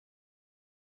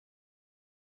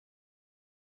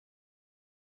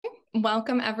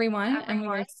Welcome, everyone, and we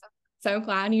are so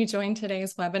glad you joined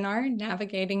today's webinar,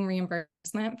 Navigating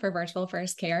Reimbursement for Virtual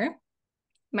First Care.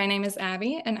 My name is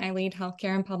Abby, and I lead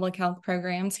healthcare and public health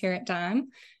programs here at DIME,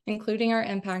 including our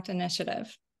Impact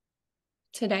Initiative.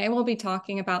 Today, we'll be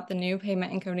talking about the new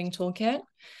Payment Coding Toolkit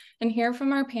and hear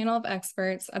from our panel of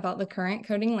experts about the current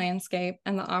coding landscape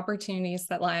and the opportunities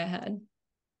that lie ahead.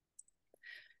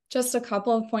 Just a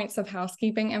couple of points of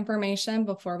housekeeping information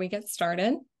before we get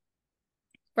started.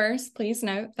 First, please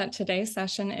note that today's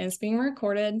session is being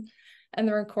recorded and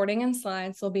the recording and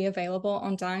slides will be available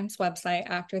on DIME's website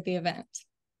after the event.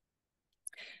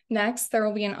 Next, there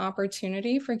will be an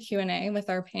opportunity for Q&A with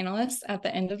our panelists at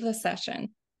the end of the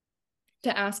session.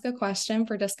 To ask a question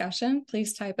for discussion,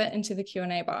 please type it into the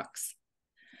Q&A box.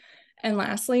 And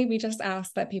lastly, we just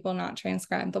ask that people not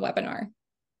transcribe the webinar.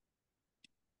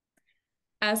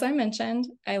 As I mentioned,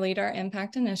 I lead our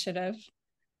Impact Initiative.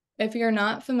 If you're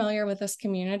not familiar with this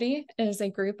community, it is a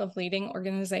group of leading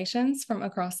organizations from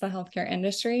across the healthcare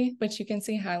industry, which you can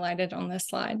see highlighted on this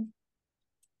slide.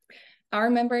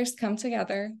 Our members come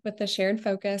together with the shared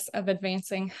focus of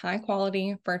advancing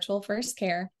high-quality virtual first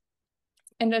care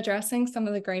and addressing some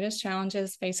of the greatest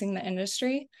challenges facing the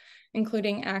industry,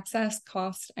 including access,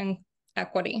 cost, and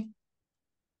equity.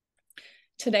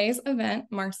 Today's event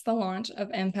marks the launch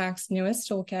of Impact's newest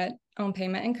toolkit on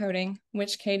payment and coding,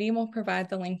 which Katie will provide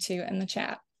the link to in the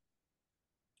chat.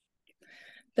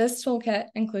 This toolkit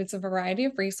includes a variety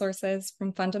of resources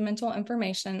from fundamental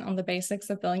information on the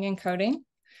basics of billing and coding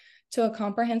to a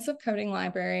comprehensive coding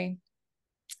library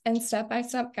and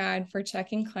step-by-step guide for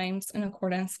checking claims in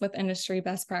accordance with industry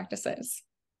best practices.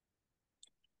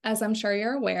 As I'm sure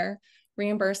you're aware,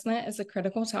 reimbursement is a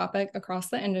critical topic across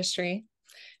the industry,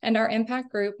 and our impact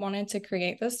group wanted to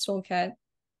create this toolkit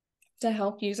to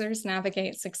help users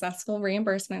navigate successful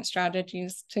reimbursement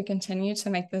strategies to continue to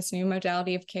make this new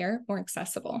modality of care more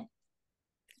accessible.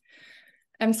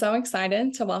 I'm so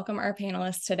excited to welcome our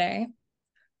panelists today,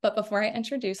 but before I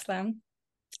introduce them,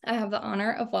 I have the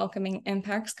honor of welcoming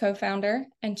Impact's co-founder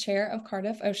and chair of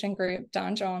Cardiff Ocean Group,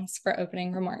 Don Jones, for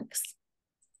opening remarks.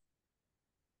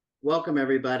 Welcome,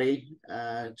 everybody,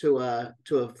 to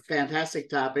a fantastic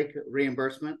topic,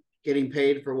 reimbursement, getting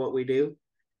paid for what we do.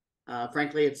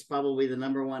 Frankly, it's probably the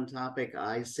 #1 topic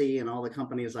I see in all the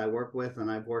companies I work with,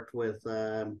 and I've worked with,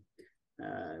 I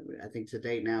think to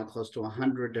date now, close to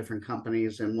 100 different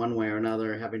companies in one way or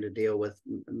another having to deal with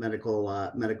medical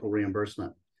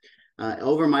reimbursement.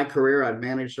 Over my career, I've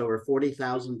managed over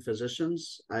 40,000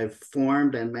 physicians. I've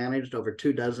formed and managed over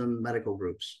 24 medical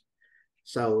groups.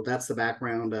 So that's the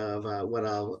background of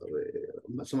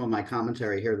some of my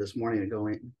commentary here this morning,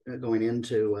 going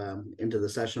into the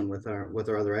session with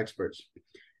our other experts.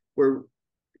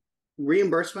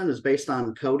 Reimbursement is based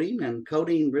on coding, and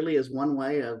coding really is one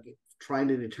way of trying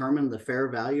to determine the fair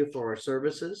value for our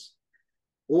services,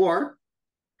 or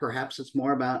perhaps it's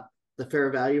more about the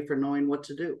fair value for knowing what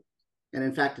to do. And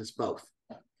in fact, it's both.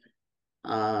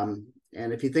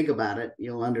 And if you think about it,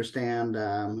 you'll understand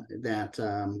that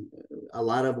a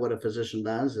lot of what a physician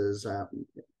does is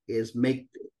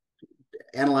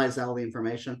analyze all the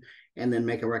information and then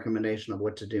make a recommendation of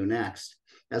what to do next,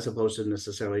 as opposed to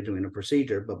necessarily doing a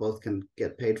procedure, but both can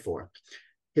get paid for.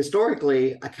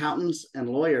 Historically, accountants and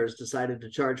lawyers decided to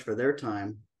charge for their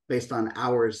time based on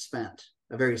hours spent,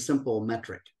 a very simple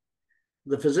metric.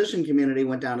 The physician community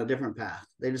went down a different path.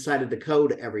 They decided to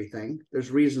code everything. There's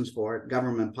reasons for it,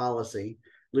 government policy.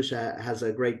 Lucia has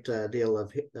a great deal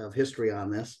of history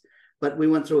on this, but we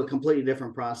went through a completely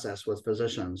different process with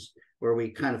physicians where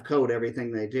we kind of code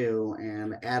everything they do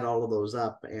and add all of those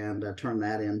up and turn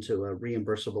that into a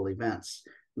reimbursable events,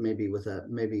 maybe with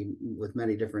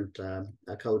many different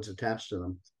codes attached to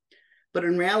them. But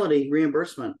in reality,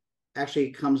 reimbursement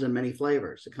actually comes in many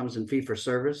flavors. It comes in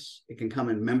fee-for-service. It can come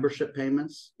in membership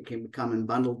payments. It can come in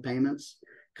bundled payments,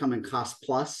 come in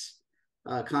cost-plus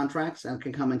contracts, and it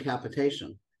can come in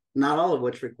capitation, not all of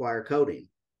which require coding.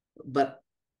 But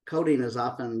coding is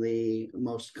often the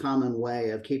most common way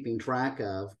of keeping track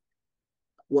of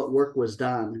what work was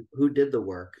done, who did the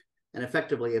work, and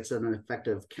effectively it's an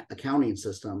effective accounting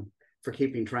system for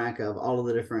keeping track of all of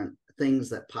the different things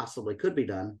that possibly could be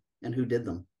done and who did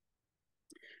them.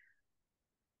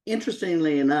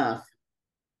 Interestingly enough,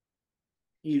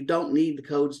 you don't need the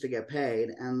codes to get paid,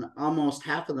 and almost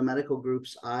half of the medical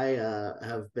groups I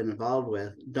have been involved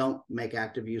with don't make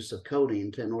active use of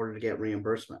coding in order to get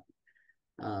reimbursement.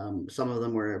 Some of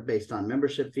them were based on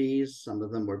membership fees, some of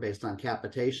them were based on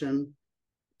capitation.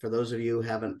 For those of you who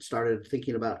haven't started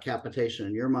thinking about capitation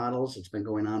in your models, it's been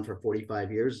going on for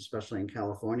 45 years, especially in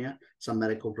California. Some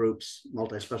medical groups,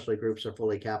 multi-specialty groups are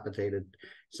fully capitated.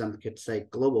 Some could say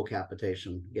global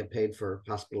capitation, get paid for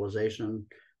hospitalization,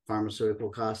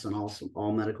 pharmaceutical costs, and also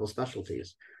all medical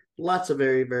specialties. Lots of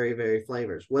very, very, very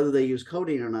flavors. Whether they use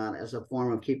coding or not as a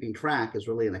form of keeping track is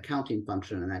really an accounting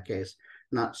function in that case,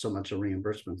 not so much a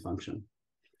reimbursement function.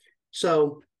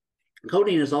 So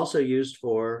coding is also used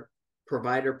for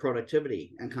provider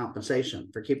productivity and compensation,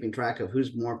 for keeping track of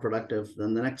who's more productive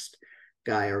than the next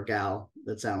guy or gal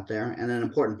that's out there, and an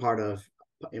important part of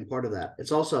that.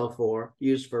 It's also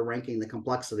used for ranking the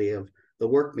complexity of the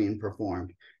work being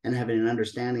performed and having an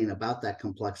understanding about that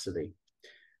complexity.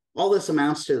 All this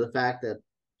amounts to the fact that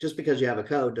just because you have a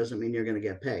code doesn't mean you're going to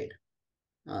get paid.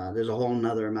 There's a whole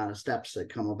nother amount of steps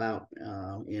that come about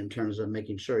in terms of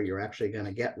making sure you're actually going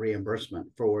to get reimbursement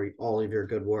for all of your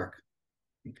good work.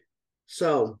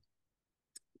 So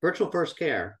virtual first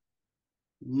care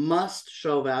must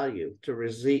show value to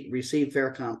receive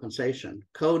fair compensation.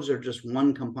 Codes are just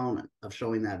one component of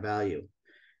showing that value.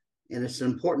 And it's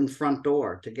an important front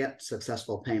door to get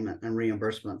successful payment and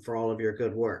reimbursement for all of your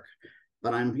good work.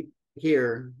 But I'm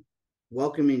here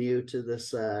welcoming you to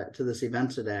this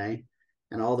event today,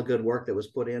 and all the good work that was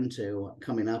put into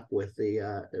coming up with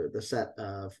the set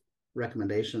of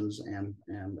recommendations and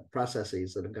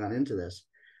processes that have gone into this.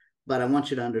 But I want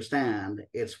you to understand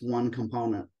it's one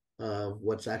component of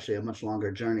what's actually a much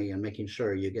longer journey in making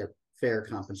sure you get fair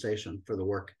compensation for the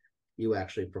work you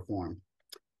actually perform.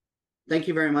 Thank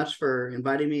you very much for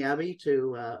inviting me, Abby,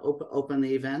 to open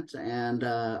the event, and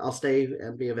I'll stay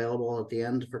and be available at the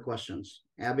end for questions.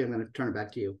 Abby, I'm going to turn it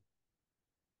back to you.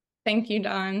 Thank you,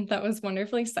 Don. That was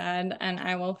wonderfully said, and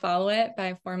I will follow it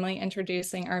by formally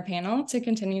introducing our panel to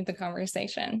continue the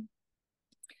conversation.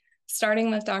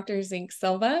 Starting with Dr. Zeke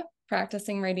Silva,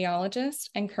 practicing radiologist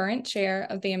and current chair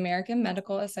of the American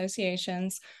Medical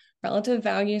Association's Relative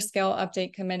Value Scale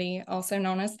Update Committee, also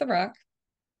known as the RUC.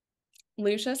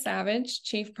 Lucia Savage,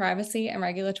 Chief Privacy and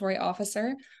Regulatory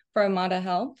Officer for Amada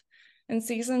Health, and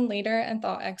seasoned leader and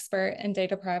thought expert in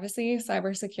data privacy,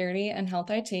 cybersecurity, and health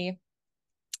IT.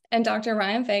 And Dr.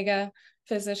 Ryan Vega,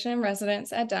 physician in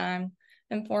residence at DIME,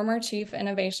 and former Chief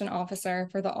Innovation Officer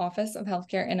for the Office of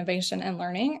Healthcare Innovation and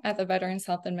Learning at the Veterans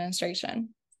Health Administration.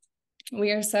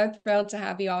 We are so thrilled to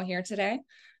have you all here today.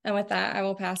 And with that, I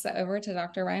will pass it over to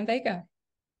Dr. Ryan Vega.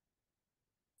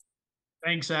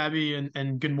 Thanks, Abby,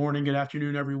 and good morning, good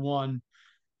afternoon, everyone.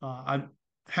 I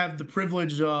have the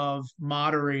privilege of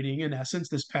moderating, in essence,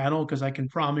 this panel, because I can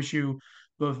promise you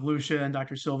both Lucia and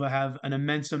Dr. Silva have an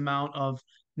immense amount of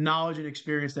knowledge and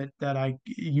experience that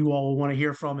you all will want to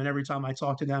hear from, and every time I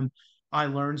talk to them, I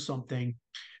learn something.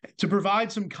 To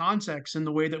provide some context in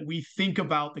the way that we think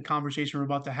about the conversation we're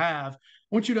about to have, I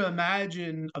want you to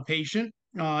imagine a patient,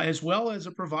 as well as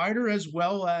a provider, as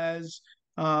well as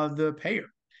the payer.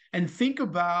 And think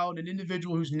about an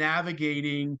individual who's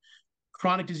navigating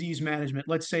chronic disease management,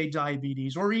 let's say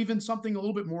diabetes, or even something a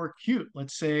little bit more acute.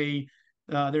 Let's say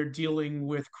they're dealing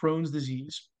with Crohn's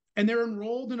disease, and they're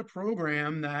enrolled in a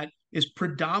program that is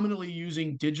predominantly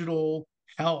using digital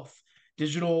health,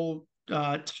 digital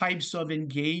types of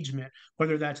engagement,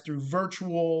 whether that's through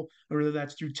virtual, or whether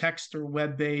that's through text or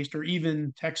web-based, or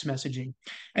even text messaging.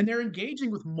 And they're engaging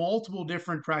with multiple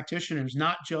different practitioners,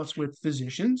 not just with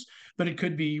physicians, but it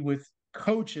could be with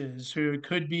coaches, who it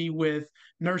could be with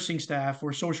nursing staff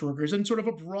or social workers, and sort of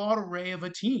a broad array of a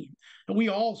team that we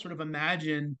all sort of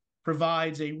imagine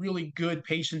provides a really good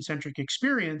patient-centric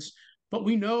experience, but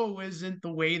we know isn't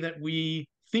the way that we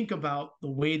think about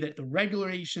the way that the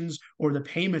regulations or the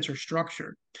payments are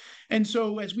structured. And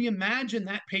so as we imagine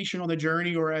that patient on the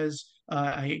journey, or as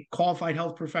a qualified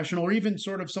health professional, or even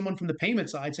sort of someone from the payment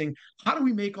side saying, how do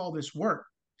we make all this work?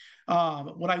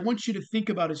 What I want you to think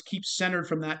about is keep centered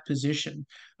from that position.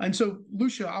 And so,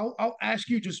 Lucia, I'll ask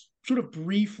you just sort of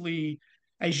briefly,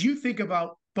 as you think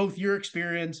about both your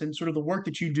experience and sort of the work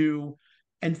that you do,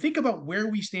 and think about where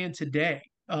we stand today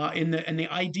in the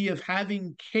idea of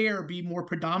having care be more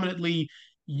predominantly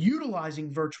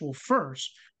utilizing virtual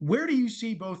first. Where do you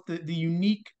see both the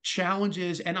unique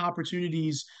challenges and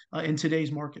opportunities in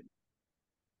today's market?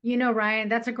 You know, Ryan,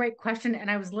 that's a great question.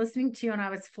 And I was listening to you and I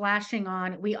was flashing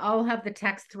on, we all have the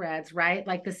text threads, right?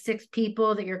 Like the 6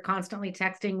 people that you're constantly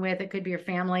texting with. It could be your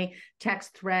family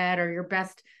text thread or your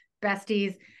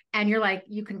besties. And you're like,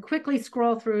 you can quickly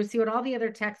scroll through, see what all the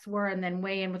other texts were, and then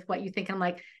weigh in with what you think. I'm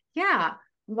like, yeah,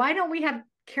 why don't we have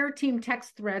care team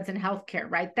text threads in healthcare,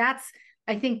 right?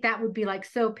 I think that would be like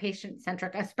so patient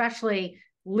centric, especially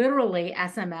literally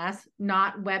SMS,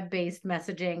 not web-based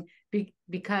messaging,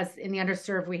 because in the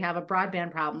underserved, we have a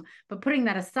broadband problem. But putting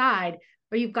that aside,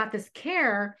 or you've got this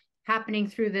care happening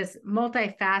through this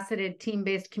multifaceted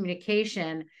team-based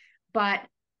communication, but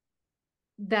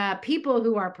the people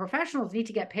who are professionals need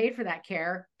to get paid for that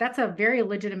care. That's a very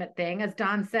legitimate thing. As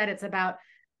Don said, it's about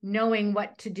knowing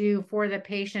what to do for the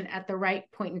patient at the right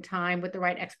point in time with the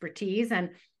right expertise. And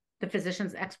the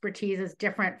physician's expertise is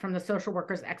different from the social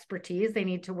worker's expertise. They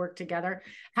need to work together.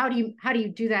 How do you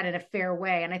do that in a fair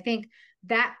way? And I think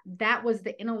that was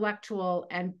the intellectual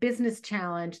and business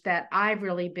challenge that I've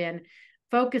really been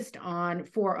focused on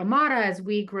for Amada as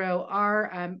we grow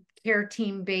our care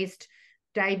team-based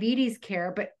diabetes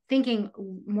care, but thinking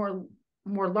more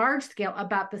large scale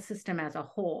about the system as a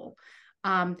whole.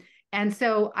 And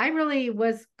so I really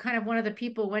was kind of one of the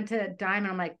people went to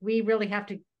Diamond. I'm like, we really have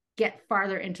to get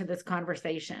farther into this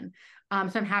conversation.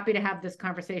 So I'm happy to have this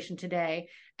conversation today.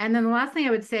 And then the last thing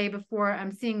I would say before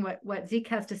I'm seeing what Zeke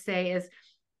has to say is,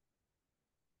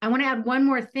 I want to add one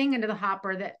more thing into the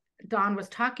hopper that Don was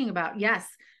talking about. Yes,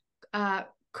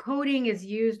 coding is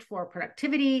used for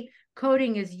productivity.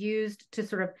 Coding is used to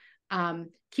sort of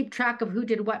keep track of who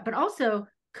did what, but also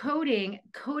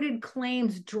coded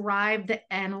claims drive the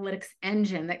analytics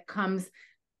engine that comes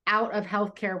out of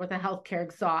healthcare with a healthcare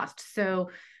exhaust. So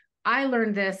I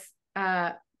learned this,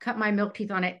 cut my milk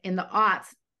teeth on it in the aughts,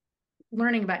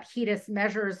 learning about HEDIS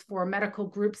measures for medical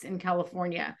groups in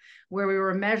California, where we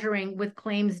were measuring with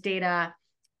claims data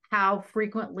how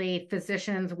frequently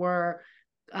physicians were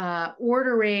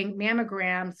ordering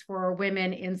mammograms for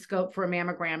women in scope for a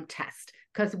mammogram test,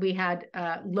 because we had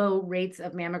low rates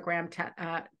of mammogram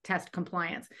test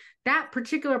compliance. That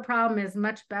particular problem is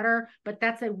much better, but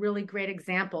that's a really great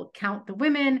example. Count the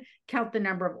women, count the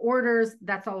number of orders,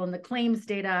 that's all in the claims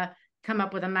data, come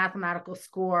up with a mathematical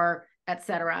score, et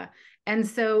cetera. And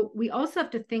so we also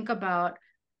have to think about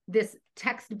this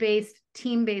text-based,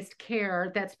 team-based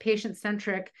care that's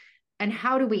patient-centric, and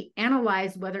how do we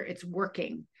analyze whether it's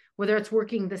working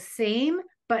the same,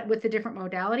 but with a different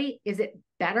modality? Is it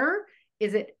better?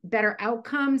 Is it better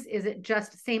outcomes? Is it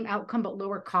just same outcome, but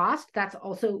lower cost? That's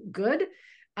also good.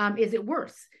 Is it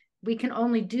worse? We can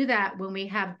only do that when we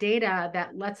have data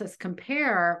that lets us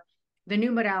compare the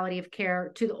new modality of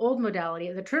care to the old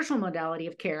modality, the traditional modality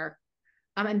of care.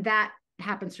 And that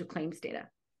happens through claims data.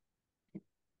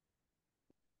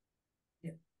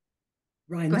 Yeah.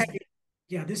 Ryan,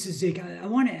 this is Zeke. I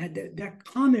want to add that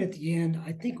comment at the end,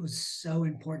 I think, was so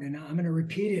important. And I'm going to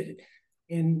repeat it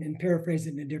and paraphrase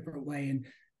it in a different way. And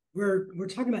we're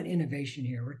talking about innovation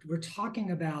here. We're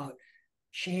talking about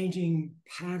changing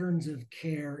patterns of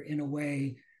care in a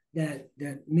way that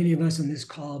many of us on this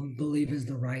call believe is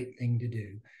the right thing to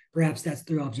do. Perhaps that's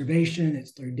through observation,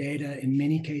 it's through data. In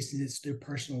many cases, it's through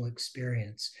personal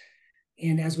experience.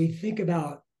 And as we think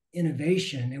about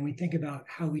innovation and we think about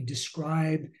how we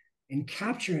describe and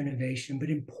capture innovation, but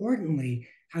importantly,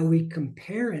 how we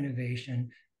compare innovation,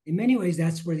 in many ways,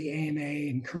 that's where the AMA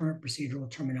and current procedural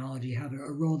terminology have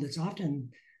a role that's often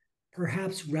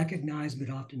perhaps recognized,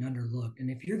 but often underlooked. And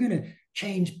if you're going to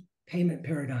change payment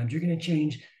paradigms, you're going to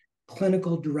change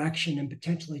clinical direction and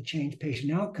potentially change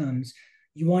patient outcomes,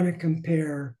 you want to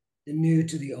compare the new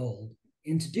to the old.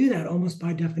 And to do that, almost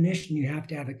by definition, you have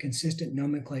to have a consistent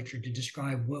nomenclature to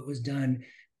describe what was done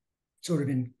sort of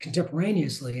in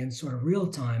contemporaneously and sort of real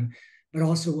time, but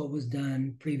also what was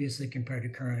done previously compared to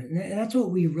current. And that's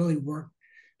what we really work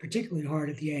particularly hard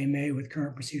at the AMA with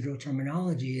current procedural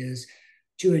terminology, is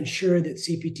to ensure that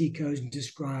CPT codes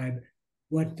describe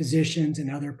what physicians and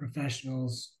other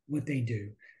professionals, what they do.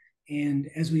 And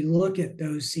as we look at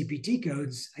those CPT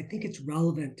codes, I think it's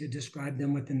relevant to describe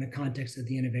them within the context of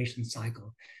the innovation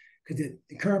cycle. Because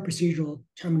the current procedural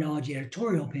terminology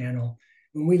editorial panel,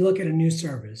 when we look at a new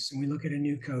service and we look at a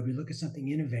new code, we look at something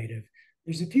innovative,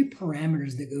 there's a few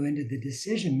parameters that go into the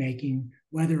decision-making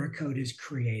whether a code is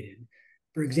created.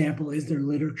 For example, is there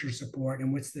literature support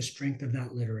and what's the strength of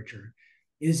that literature?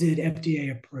 Is it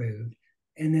FDA approved?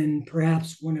 And then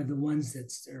perhaps one of the ones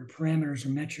or parameters or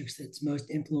metrics that's most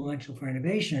influential for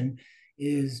innovation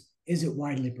is it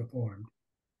widely performed?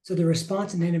 So the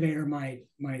response an innovator might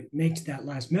make to that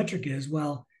last metric is,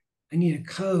 well, I need a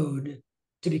code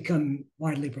to become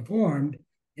widely performed,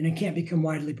 and it can't become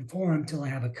widely performed until I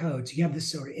have a code. So you have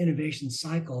this sort of innovation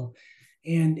cycle,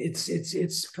 and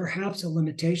it's perhaps a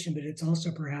limitation, but it's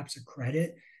also perhaps a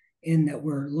credit in that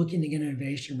we're looking to get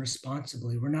innovation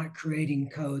responsibly. We're not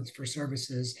creating codes for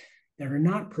services that are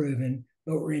not proven,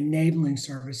 but we're enabling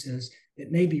services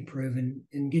that may be proven.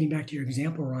 And getting back to your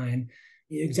example, Ryan,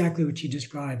 exactly what you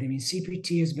described. I mean,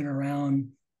 CPT has been around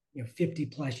 50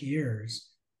 plus years.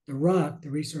 The RUC,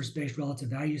 the Resource-Based Relative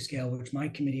Value Scale, which my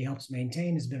committee helps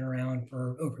maintain, has been around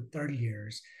for over 30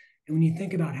 years. And when you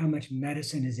think about how much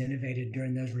medicine is innovated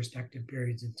during those respective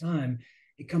periods of time,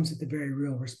 it comes with the very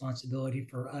real responsibility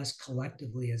for us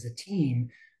collectively as a team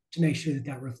to make sure that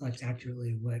that reflects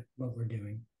accurately what we're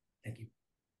doing. Thank you.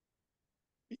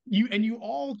 You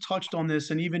all touched on this,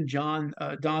 and even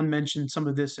Don mentioned some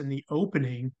of this in the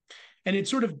opening, and it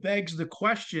sort of begs the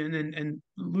question, and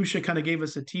Lucia kind of gave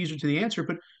us a teaser to the answer,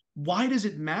 but why does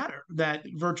it matter that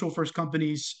virtual first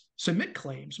companies submit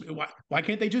claims? Why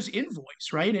can't they just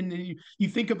invoice, right? And you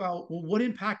think about, well, what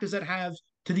impact does that have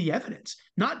to the evidence,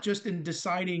 not just in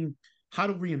deciding how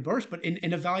to reimburse, but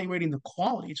in evaluating the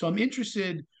quality. So I'm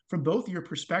interested from both of your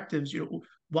perspectives,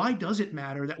 why does it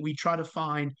matter that we try to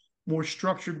find more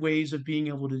structured ways of being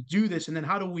able to do this? And then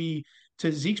how do we,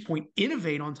 to Zeke's point,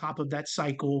 innovate on top of that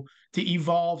cycle to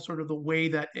evolve sort of the way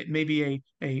that it maybe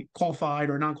a qualified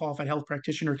or non-qualified health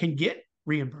practitioner can get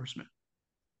reimbursement?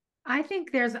 I think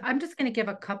I'm just going to give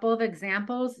a couple of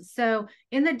examples. So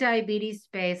in the diabetes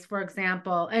space, for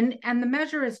example, and the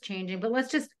measure is changing, but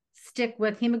let's just stick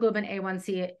with hemoglobin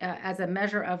A1C as a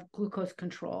measure of glucose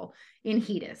control in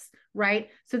HEDIS, right?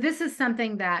 So this is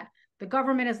something that the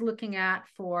government is looking at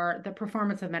for the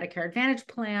performance of Medicare Advantage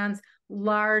plans.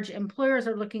 Large employers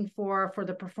are looking for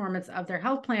the performance of their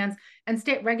health plans, and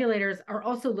state regulators are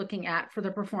also looking at for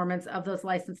the performance of those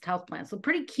licensed health plans. So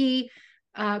pretty key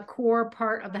core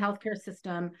part of the healthcare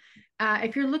system.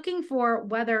 If you're looking for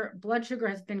whether blood sugar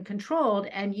has been controlled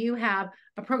and you have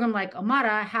a program like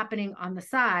Omada happening on the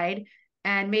side,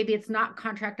 and maybe it's not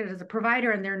contracted as a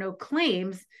provider and there are no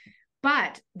claims,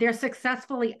 but they're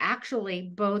successfully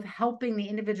actually both helping the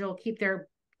individual keep their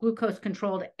glucose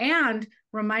controlled and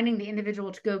reminding the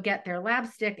individual to go get their lab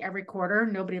stick every quarter.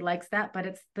 Nobody likes that, but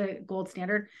it's the gold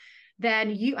standard.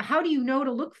 Then how do you know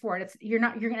to look for it? You're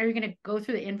going to go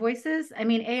through the invoices. I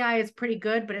mean, AI is pretty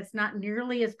good, but it's not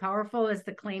nearly as powerful as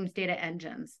the claims data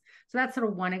engines. So that's sort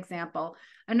of one example.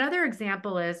 Another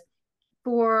example is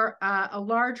for a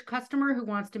large customer who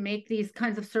wants to make these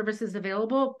kinds of services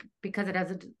available because it has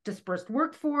a dispersed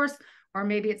workforce, or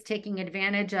maybe it's taking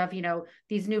advantage of,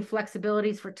 these new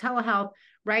flexibilities for telehealth,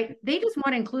 right? They just want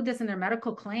to include this in their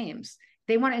medical claims.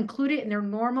 They want to include it in their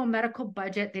normal medical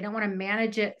budget. They don't want to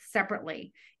manage it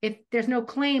separately. If there's no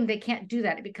claim, they can't do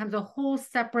that. It becomes a whole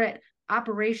separate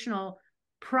operational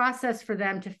process for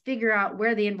them to figure out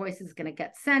where the invoice is going to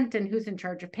get sent and who's in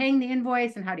charge of paying the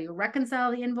invoice and how do you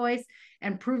reconcile the invoice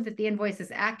and prove that the invoice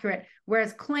is accurate.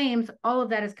 Whereas claims, all of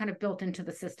that is kind of built into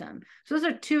the system. So those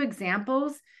are two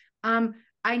examples.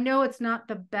 I know it's not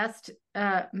the best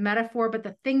metaphor, but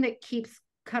the thing that keeps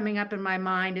coming up in my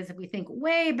mind is if we think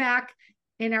way back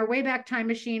in our way back time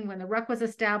machine, when the RUC was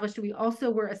established, we also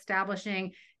were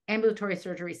establishing ambulatory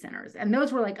surgery centers. And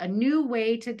those were like a new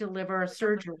way to deliver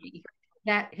surgery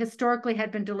that historically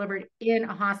had been delivered in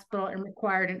a hospital and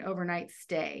required an overnight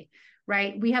stay,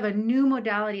 right? We have a new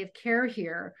modality of care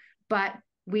here, but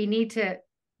we need to,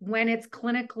 when it's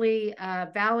clinically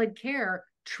valid care,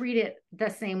 treat it the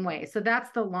same way. So that's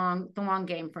the long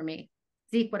game for me.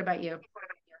 Zeke, what about you?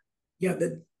 Yeah,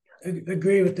 I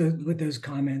agree with those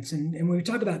comments. And when we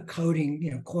talk about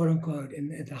coding, quote unquote,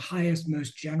 and at the highest,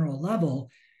 most general level,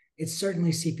 it's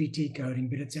certainly CPT coding,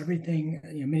 but it's everything,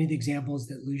 many of the examples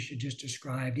that Lucia just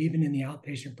described. Even in the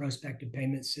outpatient prospective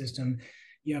payment system,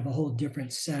 you have a whole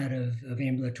different set of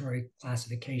ambulatory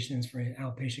classifications for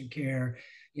outpatient care,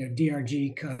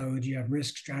 DRG codes, you have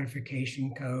risk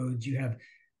stratification codes, you have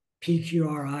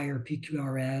PQRI or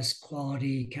PQRS,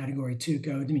 quality category 2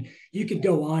 codes. I mean, you could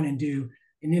go on and do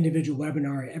an individual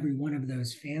webinar at every one of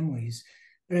those families.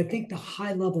 But I think the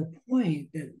high level point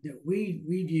that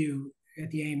we view at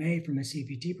the AMA from a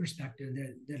CPT perspective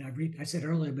that I said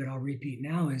earlier, but I'll repeat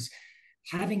now, is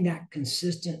having that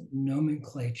consistent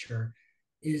nomenclature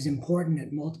is important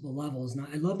at multiple levels. And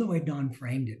I love the way Don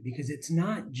framed it, because it's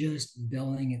not just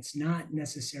billing, it's not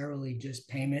necessarily just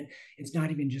payment, it's not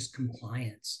even just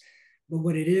compliance. But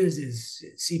what it is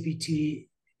CPT,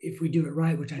 if we do it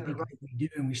right, which I think we do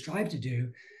and we strive to do,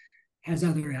 has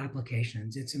other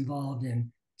applications. It's involved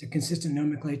in the consistent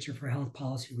nomenclature for health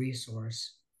policy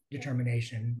resource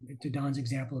determination, to Don's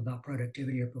example about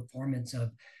productivity or performance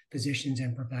of physicians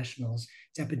and professionals.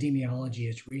 It's epidemiology,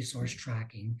 it's resource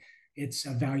tracking, it's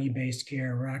value-based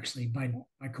care. We're actually, by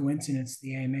coincidence,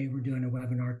 the AMA, we're doing a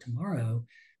webinar tomorrow,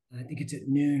 I think it's at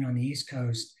noon on the East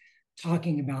Coast,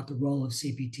 talking about the role of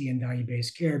CPT in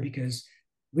value-based care, because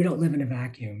we don't live in a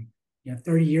vacuum.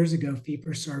 30 years ago,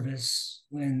 fee-for-service,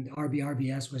 when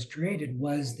RBRBS was created,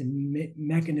 was the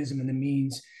mechanism and the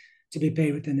means to be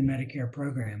paid within the Medicare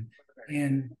program.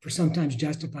 And for sometimes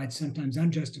justified, sometimes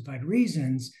unjustified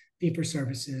reasons,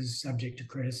 fee-for-service is subject to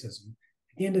criticism.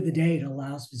 At the end of the day, it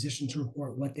allows physicians to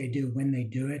report what they do, when they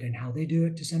do it, and how they do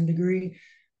it to some degree.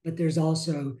 But there's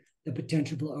also the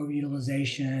potential for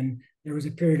overutilization. There was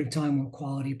a period of time when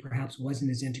quality perhaps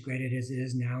wasn't as integrated as it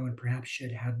is now and perhaps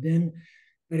should have been.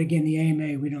 But again, the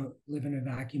AMA, we don't live in a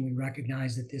vacuum. We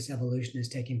recognize that this evolution is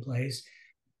taking place.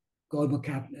 Global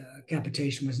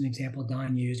capitation was an example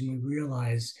Don used, and we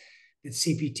realize that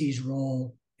CPT's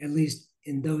role, at least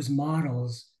in those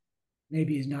models,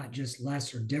 maybe is not just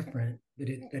less or different, but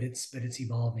it's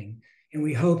evolving. And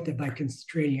we hope that by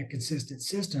creating a consistent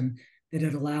system, that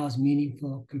it allows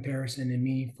meaningful comparison and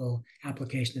meaningful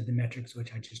application of the metrics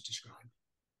which I just described.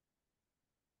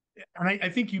 And I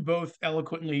think you both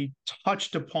eloquently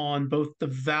touched upon both the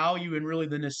value and really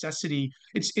the necessity.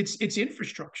 It's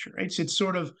infrastructure, right? It's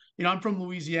sort of, I'm from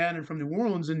Louisiana and from New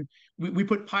Orleans, and we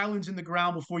put pylons in the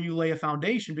ground before you lay a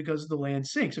foundation because the land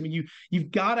sinks. I mean,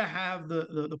 you've got to have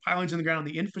the pylons in the ground,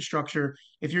 the infrastructure,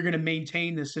 if you're going to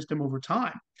maintain this system over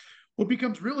time. What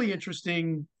becomes really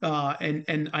interesting,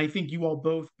 and I think you all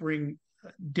both bring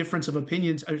difference of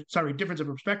opinions, difference of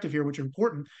perspective here, which are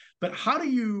important, but how do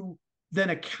you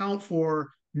then account for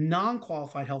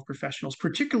non-qualified health professionals,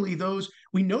 particularly those,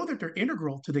 we know that they're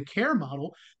integral to the care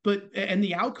model, and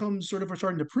the outcomes sort of are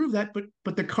starting to prove that,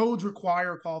 but the codes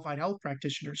require qualified health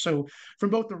practitioners. So from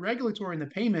both the regulatory and the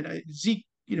payment, Zeke,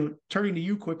 turning to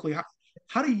you quickly,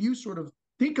 how do you sort of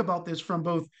think about this from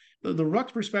both the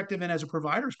RUC's perspective and as a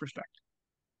provider's perspective?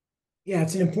 Yeah,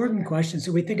 it's an important question.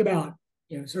 So we think about,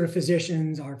 sort of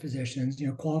physicians, our physicians,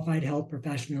 qualified health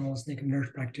professionals, think of nurse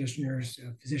practitioners,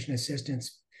 physician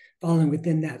assistants, falling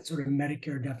within that sort of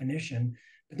Medicare definition.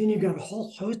 But then you've got a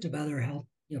whole host of other health,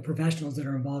 professionals that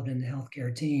are involved in the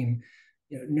healthcare team,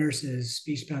 nurses,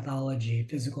 speech pathology,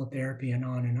 physical therapy, and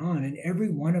on and on. And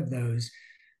every one of those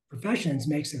professions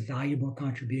makes a valuable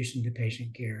contribution to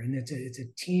patient care. And it's a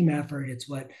team effort. It's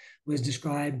what was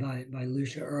described by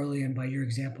Lucia early and by your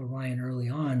example, Ryan, early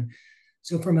on.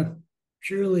 So from a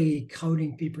purely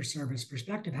coding fee-for-service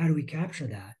perspective, how do we capture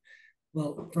that?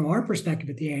 Well, from our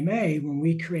perspective at the AMA, when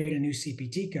we create a new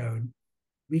CPT code,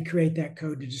 we create that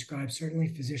code to describe certainly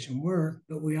physician work,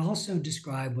 but we also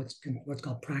describe what's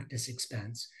called practice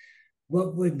expense.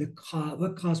 What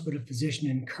cost would a physician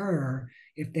incur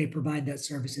if they provide that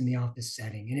service in the office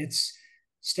setting? And it's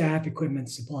staff, equipment,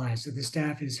 supplies. So the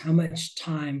staff is how much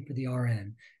time for the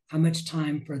RN, how much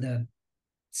time for the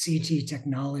CT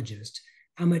technologist,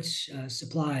 how much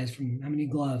supplies, from how many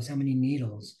gloves, how many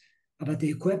needles, how about the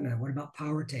equipment, what about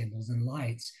power tables and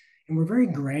lights? And we're very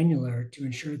granular to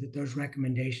ensure that those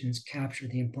recommendations capture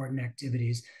the important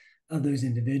activities of those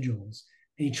individuals.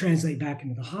 And you translate back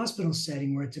into the hospital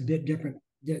setting where it's a bit different.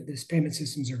 These payment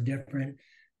systems are different.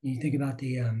 And you think about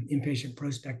the inpatient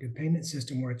prospective payment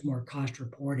system where it's more cost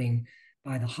reporting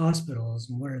by the hospitals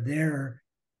and what are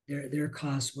their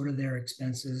costs, what are their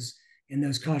expenses. And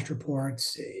those cost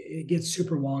reports, it gets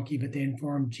super wonky, but they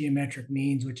inform geometric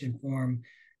means, which inform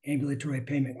ambulatory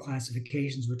payment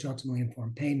classifications, which ultimately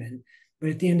inform payment. But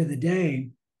at the end of the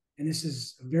day, and this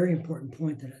is a very important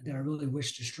point that I really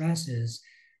wish to stress, is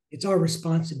it's our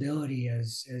responsibility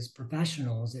as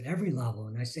professionals at every level.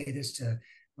 And I say this to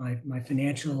my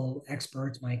financial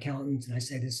experts, my accountants, and I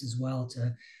say this as well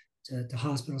to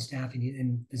hospital staff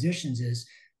and physicians, is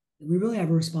that we really have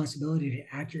a responsibility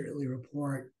to accurately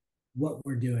report what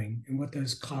we're doing and what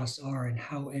those costs are and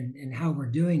how we're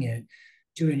doing it,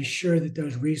 to ensure that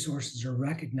those resources are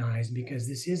recognized, because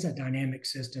this is a dynamic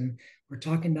system. We're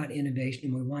talking about innovation,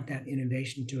 and we want that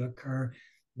innovation to occur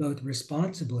both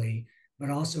responsibly, but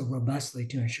also robustly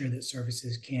to ensure that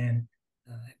services can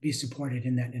be supported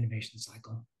in that innovation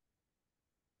cycle.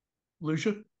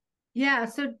 Lucia? Yeah,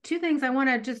 so two things I want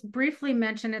to just briefly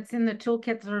mention. It's in the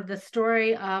toolkit, sort of the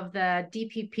story of the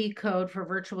DPP code for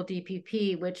virtual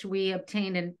DPP, which we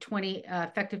obtained in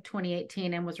effective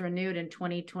 2018 and was renewed in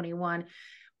 2021.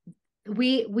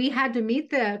 We had to meet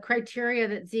the criteria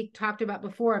that Zeke talked about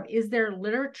before of, is there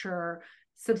literature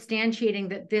substantiating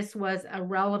that this was a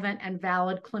relevant and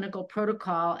valid clinical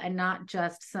protocol and not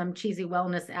just some cheesy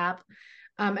wellness app?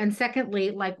 And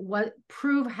secondly,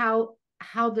 prove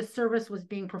how the service was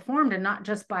being performed and not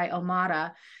just by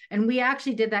Omada. And we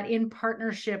actually did that in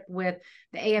partnership with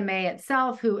the AMA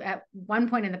itself, who at one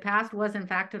point in the past was in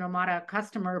fact an Omada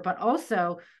customer, but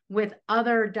also with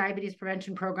other diabetes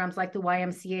prevention programs like the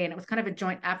YMCA. And it was kind of a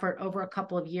joint effort over a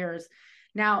couple of years.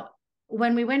 Now,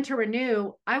 when we went to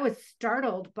renew, I was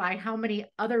startled by how many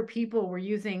other people were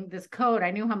using this code.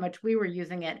 I knew how much we were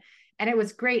using it, and it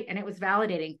was great and it was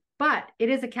validating, but it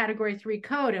is a category 3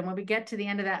 code. And when we get to the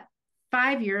end of that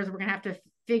 5 years, we're going to have to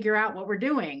figure out what we're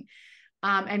doing.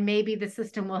 And maybe the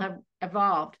system will have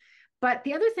evolved. But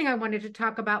the other thing I wanted to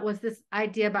talk about was this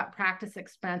idea about practice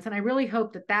expense. And I really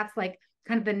hope that that's like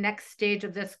kind of the next stage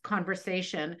of this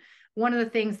conversation. One of the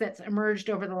things that's emerged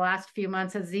over the last few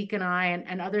months, as Zeke and I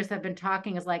and others have been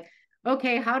talking, is like,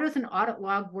 okay, how does an audit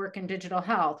log work in digital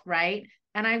health, right?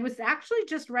 And I was actually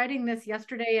just writing this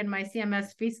yesterday in my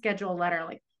CMS fee schedule letter.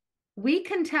 Like, we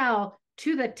can tell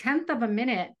to the 10th of a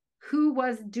minute who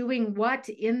was doing what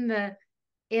in the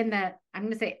I'm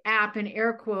going to say app in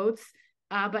air quotes,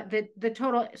 but the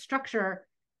total structure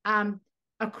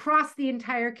across the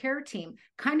entire care team,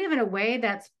 kind of in a way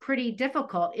that's pretty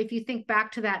difficult. If you think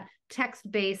back to that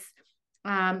text-based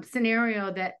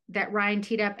scenario that Ryan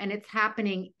teed up, and it's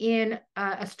happening in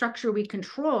a structure we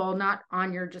control, not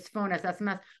on your just phone as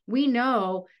SMS. We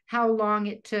know how long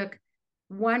it took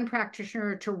one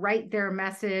practitioner to write their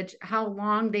message, how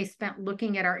long they spent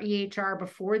looking at our EHR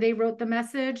before they wrote the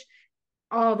message,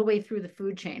 all the way through the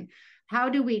food chain. How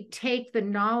do we take the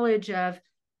knowledge of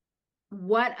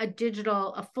what a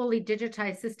fully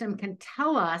digitized system can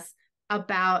tell us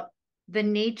about the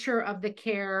nature of the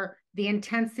care, the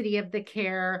intensity of the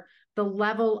care, the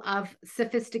level of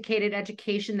sophisticated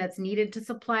education that's needed to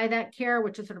supply that care,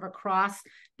 which is sort of across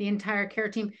the entire care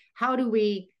team? How do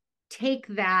we take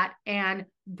that and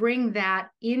bring that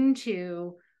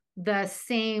into the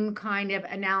same kind of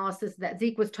analysis that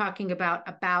Zeke was talking about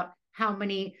how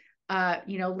many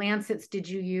lancets did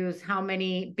you use? How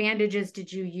many bandages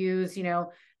did you use?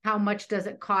 How much does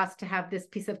it cost to have this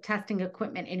piece of testing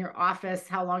equipment in your office?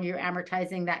 How long you're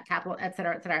amortizing that capital, et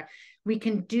cetera, et cetera. We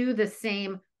can do the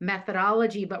same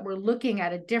methodology, but we're looking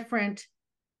at a different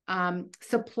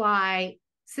supply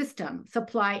system,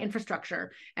 supply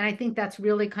infrastructure. And I think that's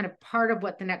really kind of part of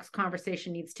what the next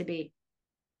conversation needs to be.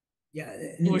 Yeah.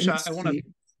 Lucia, I want to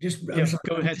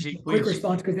go ahead, Zeke, quick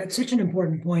response, because that's such an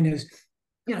important point. Is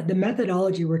the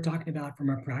methodology we're talking about from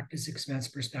a practice expense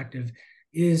perspective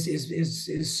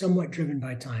is somewhat driven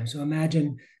by time. So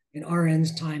imagine an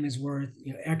RN's time is worth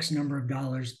X number of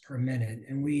dollars per minute,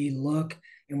 and we look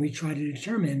and we try to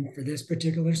determine for this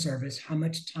particular service how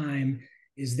much time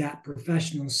is that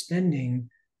professional spending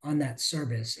on that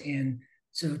service. And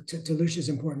so to Lucia's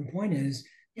important point is,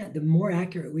 the more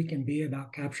accurate we can be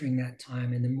about capturing that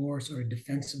time, and the more sort of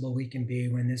defensible we can be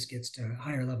when this gets to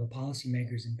higher level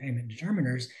policymakers and payment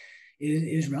determiners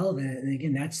is relevant. And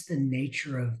again, that's the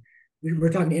nature of, we're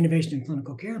talking innovation in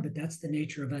clinical care, but that's the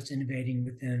nature of us innovating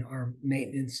within our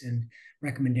maintenance and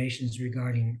recommendations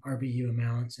regarding RVU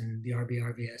amounts and the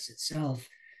RVS itself,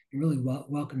 and really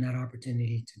welcome that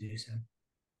opportunity to do so.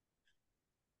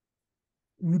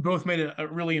 We both made a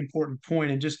really important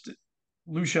point, and just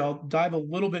Lucia, I'll dive a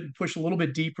little bit and push a little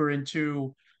bit deeper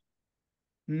into,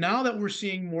 now that we're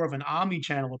seeing more of an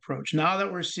omni-channel approach, now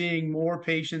that we're seeing more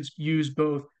patients use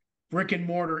both brick and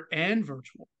mortar and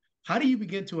virtual, how do you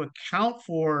begin to account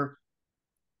for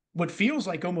what feels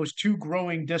like almost two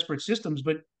growing disparate systems,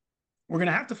 but we're going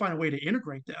to have to find a way to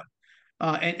integrate them.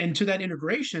 And to that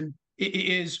integration,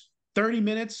 is 30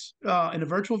 minutes in a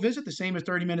virtual visit the same as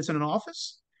 30 minutes in an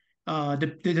office?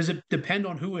 Does it depend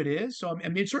on who it is? So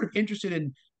I'm sort of interested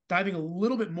in diving a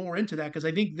little bit more into that, because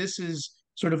I think this is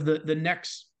sort of the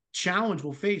next challenge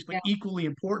we'll face, but equally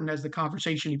important as the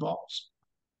conversation evolves.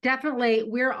 Definitely.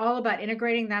 We're all about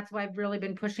integrating. That's why I've really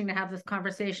been pushing to have this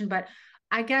conversation. But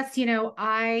I guess,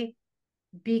 I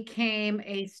became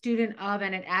a student of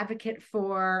and an advocate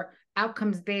for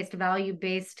outcomes-based,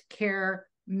 value-based care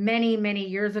many, many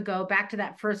years ago, back to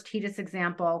that first HEDIS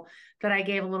example that I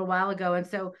gave a little while ago. And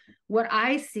so what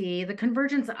I see, the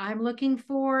convergence I'm looking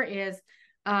for is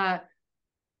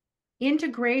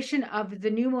integration of the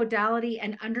new modality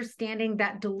and understanding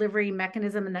that delivery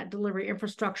mechanism and that delivery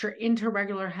infrastructure into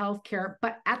regular healthcare,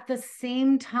 but at the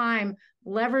same time,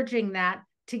 leveraging that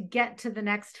to get to the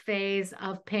next phase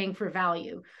of paying for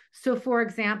value. So for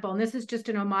example, and this is just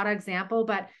an Omada example,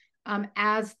 but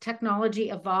as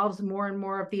technology evolves, more and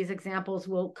more of these examples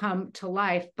will come to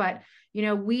life. But,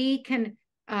 we can,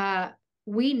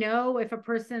 we know if a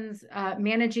person's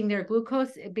managing their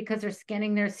glucose because they're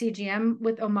scanning their CGM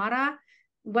with Omada,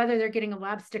 whether they're getting a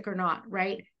lab stick or not,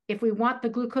 right? If we want the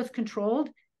glucose controlled,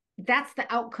 that's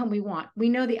the outcome we want. We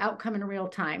know the outcome in real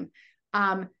time.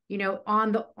 In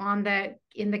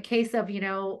the case of,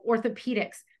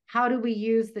 orthopedics, how do we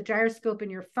use the gyroscope in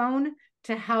your phone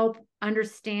to help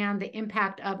understand the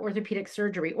impact of orthopedic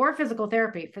surgery or physical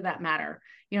therapy for that matter,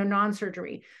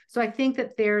 non-surgery. So I think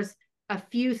that there's a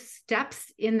few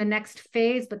steps in the next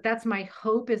phase, but that's my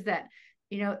hope, is that,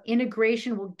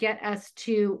 integration will get us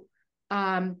to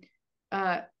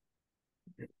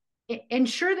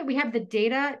ensure that we have the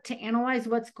data to analyze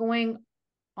what's going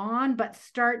on, but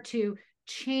start to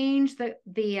change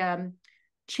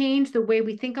change the way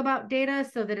we think about data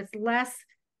so that it's less,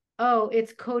 oh,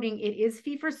 it's coding, it is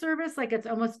fee for service, like it's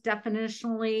almost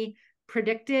definitionally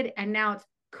predicted, and now it's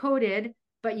coded,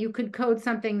 but you could code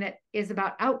something that is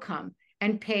about outcome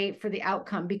and pay for the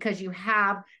outcome because you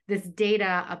have this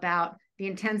data about the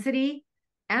intensity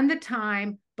and the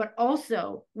time, but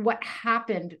also what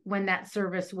happened when that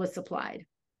service was supplied.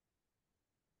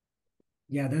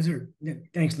 Yeah,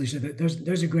 thanks, Lucia.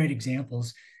 Those are great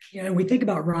examples. Yeah, and we think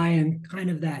about, Ryan, kind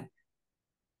of that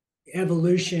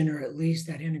evolution, or at least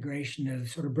that integration of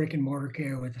sort of brick and mortar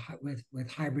care with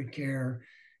hybrid care,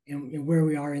 and where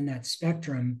we are in that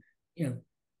spectrum.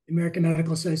 American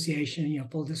Medical Association,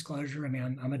 full disclosure, I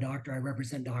mean, I'm a doctor, I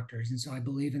represent doctors. And so I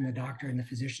believe in the doctor and the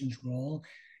physician's role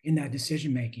in that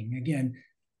decision-making. Again,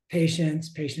 patients,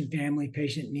 patient family,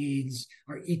 patient needs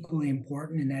are equally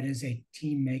important. And that is a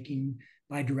team-making,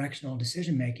 bi-directional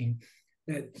decision-making.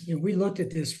 But we looked at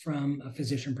this from a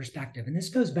physician perspective. And this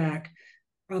goes back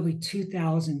probably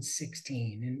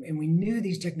 2016. And we knew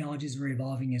these technologies were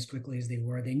evolving as quickly as they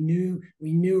were. We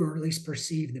knew, or at least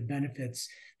perceived, the benefits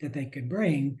that they could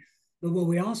bring. But what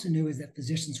we also knew is that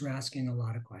physicians were asking a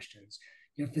lot of questions.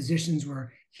 Physicians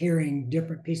were hearing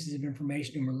different pieces of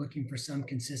information and were looking for some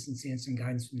consistency and some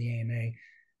guidance from the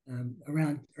AMA.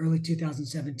 Around early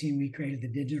 2017, we created the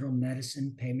Digital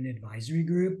Medicine Payment Advisory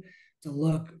Group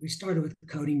we started with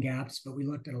coding gaps, but we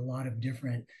looked at a lot of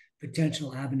different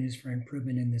potential avenues for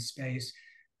improvement in this space.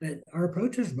 But our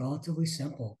approach was relatively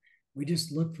simple. We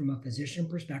just looked from a physician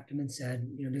perspective and said,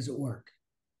 does it work?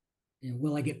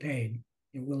 Will I get paid?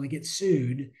 Will I get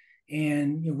sued?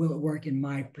 And will it work in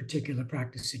my particular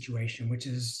practice situation, which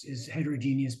is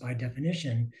heterogeneous by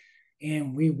definition?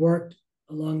 And we worked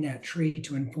along that tree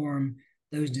to inform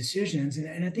those decisions.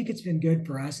 And I think it's been good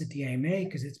for us at the AMA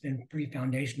because it's been pretty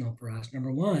foundational for us.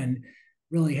 Number one,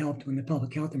 really helped when the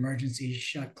public health emergency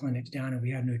shut clinics down and we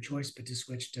had no choice but to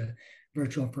switch to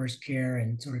virtual first care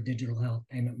and sort of digital health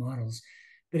payment models.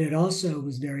 But it also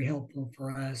was very helpful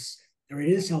for us, or it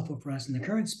is helpful for us in the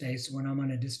current space. When I'm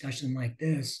on a discussion like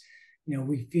this,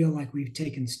 we feel like we've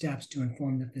taken steps to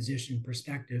inform the physician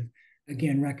perspective,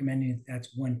 again, recommending that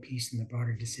that's one piece in the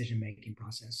broader decision-making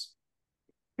process.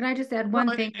 Can I just add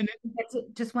one thing?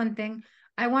 Just one thing.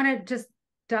 I want to just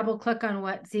double click on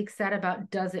what Zeke said about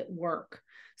does it work?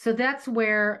 So that's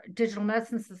where Digital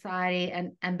Medicine Society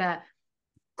and the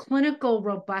clinical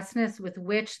robustness with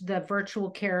which the virtual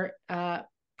care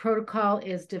protocol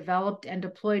is developed and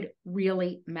deployed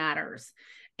really matters.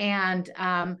 And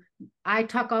I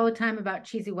talk all the time about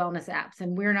cheesy wellness apps,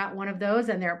 and we're not one of those.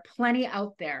 And there are plenty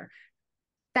out there,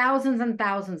 thousands and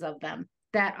thousands of them,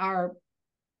 that are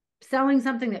selling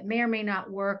something that may or may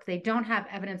not work. They don't have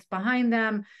evidence behind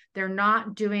them. They're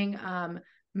not doing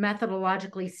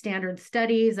methodologically standard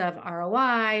studies of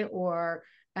ROI or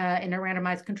in a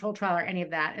randomized control trial or any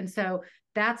of that. And so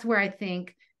that's where I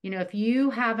think, if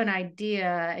you have an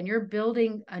idea and you're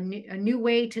building a new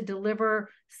way to deliver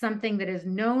something that is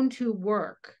known to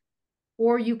work,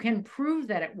 or you can prove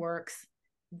that it works,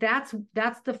 that's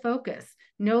the focus.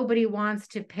 Nobody wants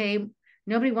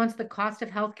the cost of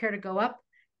healthcare to go up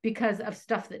because of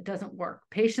stuff that doesn't work.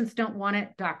 Patients don't want it.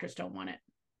 Doctors don't want it.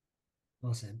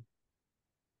 Well said.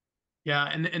 Yeah,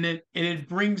 and it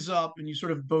brings up, and you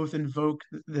sort of both invoke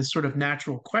this sort of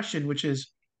natural question, which is,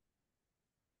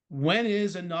 when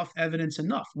is enough evidence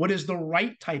enough? What is the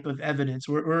right type of evidence?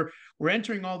 We're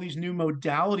entering all these new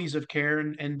modalities of care,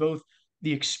 and both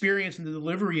the experience and the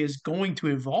delivery is going to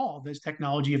evolve as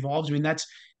technology evolves. I mean, that's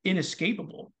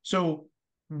inescapable. So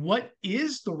what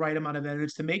is the right amount of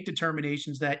evidence to make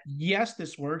determinations that, yes,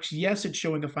 this works, yes, it's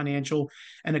showing a financial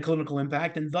and a clinical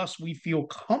impact, and thus we feel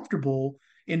comfortable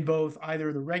in both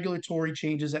either the regulatory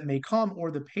changes that may come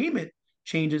or the payment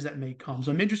changes that may come.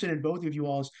 So I'm interested in both of you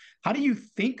all's. How do you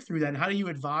think through that? And how do you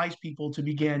advise people to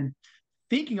begin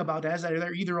thinking about that as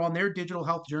they're either on their digital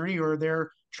health journey or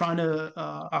they're trying to,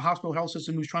 a hospital health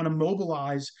system who's trying to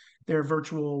mobilize their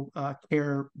virtual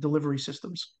care delivery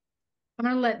systems? I'm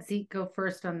going to let Zeke go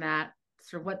first on that.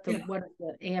 So what the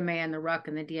AMA and the RUC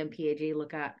and the DMPAG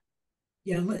look at?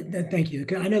 Yeah, thank you.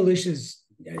 I know Lucia's,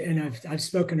 and I've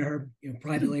spoken to her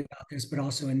privately about this, but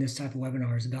also in this type of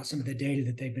webinars about some of the data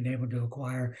that they've been able to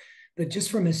acquire. But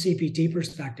just from a CPT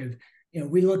perspective,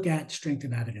 we look at strength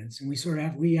of evidence, and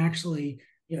we actually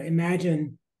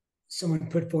imagine someone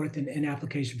put forth an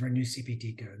application for a new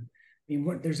CPT code. I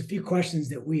mean, there's a few questions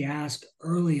that we ask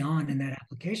early on in that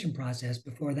application process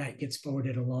before that gets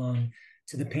forwarded along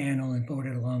to the panel and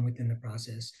forwarded along within the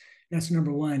process. That's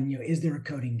number one. Is there a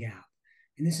coding gap?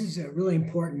 And this is really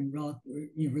important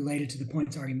related to the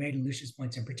points already made, and Lucia's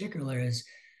points in particular, is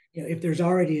if there's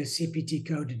already a CPT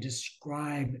code to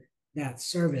describe that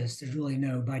service, there's really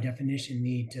no, by definition,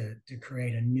 need to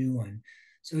create a new one.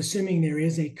 So assuming there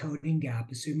is a coding gap,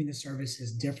 assuming the service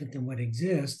is different than what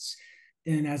exists,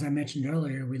 then as I mentioned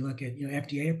earlier, we look at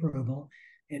FDA approval,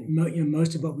 and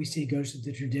most of what we see goes through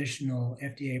the traditional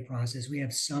FDA process. We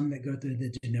have some that go through the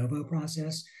de novo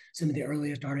process. Some of the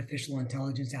earliest artificial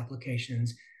intelligence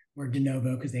applications were de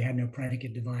novo because they had no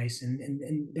predicate device,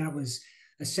 and that was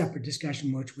a separate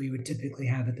discussion which we would typically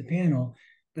have at the panel.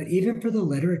 But even for the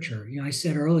literature, I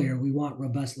said earlier we want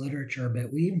robust literature,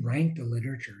 but we rank the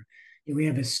literature. We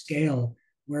have a scale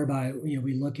whereby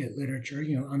we look at literature.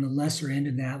 On the lesser end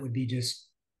of that would be just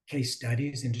case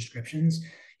studies and descriptions.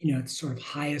 The sort of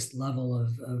highest level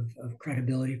of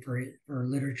credibility for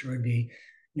literature would be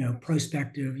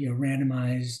prospective,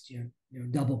 randomized,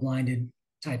 double-blinded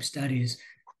type studies.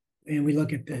 And we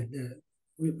look at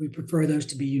we prefer those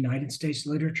to be United States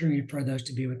literature, and we prefer those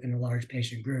to be within a large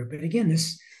patient group. But again,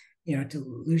 this,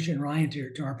 to Lucia and Ryan,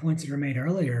 to our points that were made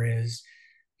earlier, is,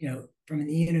 from an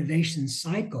innovation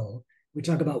cycle, we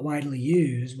talk about widely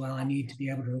used. Well, I need to be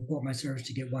able to report my service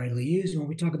to get widely used. When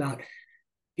we talk about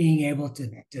being able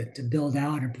to build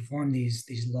out and perform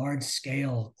these large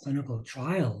scale clinical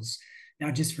trials,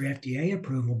 not just for FDA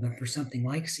approval, but for something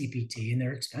like CPT, and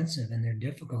they're expensive and they're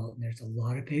difficult, and there's a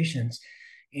lot of patients.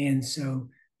 And so,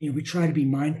 we try to be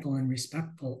mindful and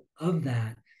respectful of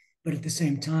that. But at the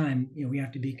same time, we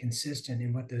have to be consistent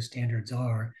in what those standards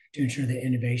are to ensure that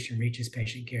innovation reaches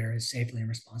patient care as safely and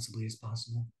responsibly as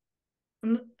possible.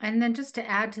 And then just to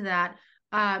add to that,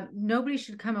 nobody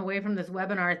should come away from this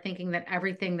webinar thinking that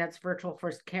everything that's virtual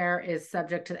first care is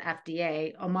subject to the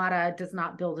FDA. Omada does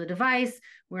not build a device.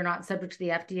 We're not subject to the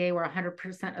FDA. We're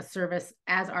 100% a service,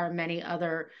 as are many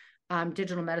other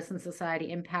Digital Medicine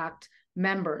Society impact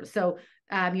members. So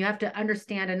you have to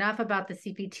understand enough about the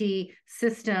CPT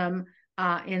system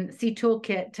in C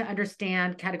Toolkit to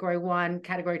understand category 1,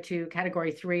 category 2,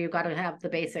 category 3. You've got to have the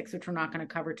basics, which we're not going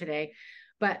to cover today.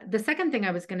 But the second thing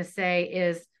I was going to say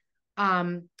is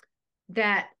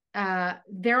that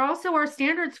there also are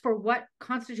standards for what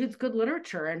constitutes good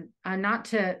literature, and not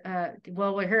to,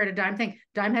 well, we're here at a DIME thing.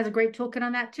 DIME has a great toolkit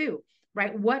on that too,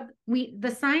 right?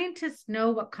 The scientists know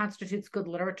what constitutes good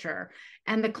literature,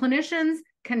 and the clinicians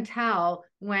can tell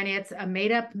when it's a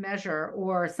made up measure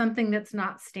or something that's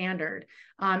not standard.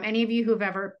 Any of you who've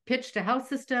ever pitched a health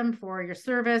system for your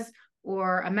service,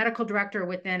 or a medical director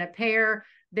within a payer,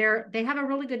 they have a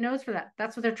really good nose for that.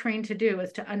 That's what they're trained to do,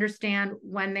 is to understand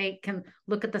when they can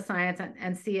look at the science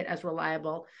and see it as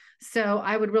reliable. So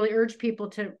I would really urge people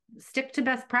to stick to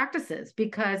best practices,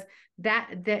 because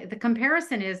the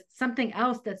comparison is something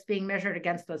else that's being measured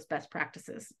against those best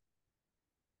practices.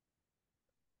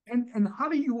 And how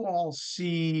do you all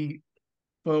see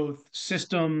both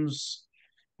systems,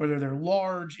 whether they're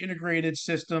large integrated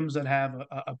systems that have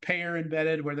a payer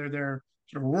embedded, whether they're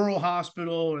sort of a rural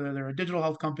hospital, whether they're a digital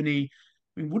health company?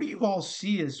 I mean, what do you all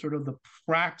see as sort of the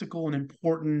practical and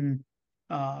important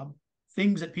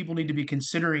things that people need to be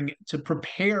considering to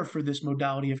prepare for this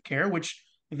modality of care, which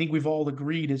I think we've all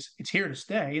agreed it's here to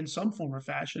stay in some form or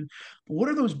fashion. But what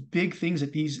are those big things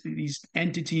that these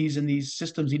entities and these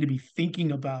systems need to be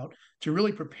thinking about to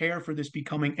really prepare for this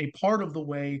becoming a part of the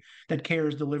way that care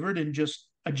is delivered in just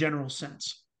a general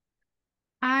sense?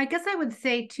 I guess I would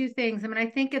say two things. I mean, I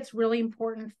think it's really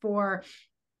important for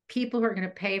people who are going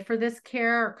to pay for this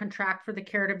care or contract for the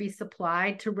care to be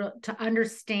supplied to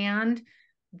understand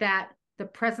that the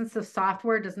presence of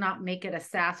software does not make it a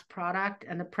SaaS product,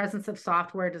 and the presence of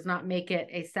software does not make it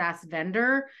a SaaS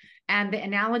vendor. And the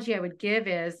analogy I would give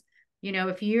is,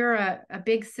 if you're a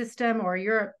big system, or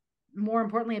you're, more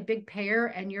importantly, a big payer,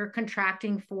 and you're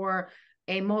contracting for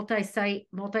a multi-site,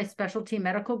 multi-specialty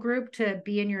medical group to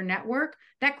be in your network,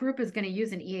 that group is going to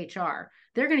use an EHR.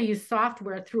 They're going to use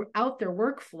software throughout their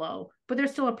workflow, but they're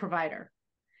still a provider.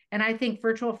 And I think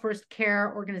virtual first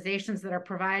care organizations that are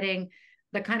providing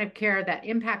the kind of care that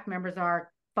impact members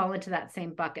fall into that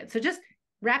same bucket. So just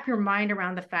wrap your mind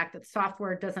around the fact that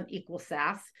software doesn't equal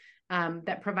SaaS,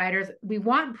 we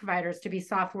want providers to be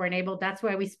software enabled. That's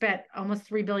why we spent almost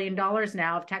 $3 billion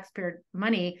now of taxpayer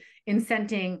money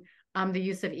incenting the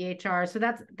use of EHR. So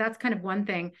that's kind of one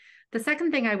thing. The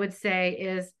second thing I would say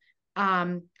is,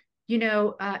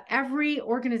 every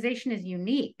organization is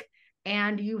unique,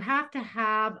 and you have to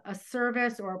have a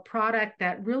service or a product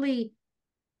that really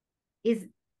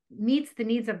meets the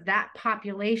needs of that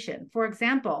population. For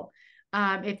example,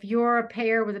 if you're a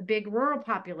payer with a big rural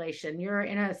population, you're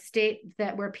in a state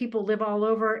where people live all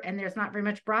over and there's not very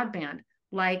much broadband,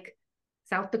 like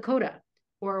South Dakota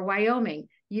or Wyoming,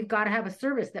 you've got to have a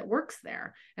service that works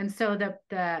there. And so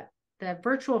the the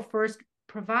virtual first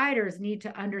providers need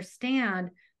to understand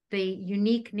the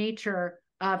unique nature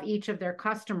of each of their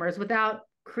customers without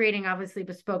creating obviously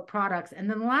bespoke products. And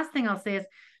then the last thing I'll say is,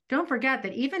 don't forget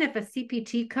that even if a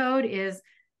CPT code is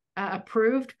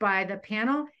approved by the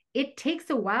panel, it takes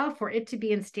a while for it to be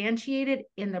instantiated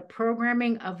in the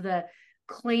programming of the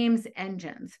claims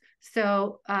engines.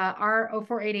 So our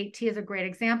 0488T is a great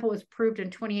example. It was approved in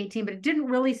 2018, but it didn't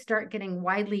really start getting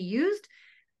widely used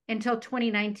until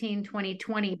 2019,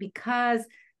 2020, because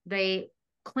the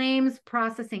claims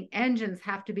processing engines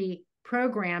have to be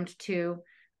programmed to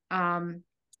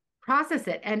process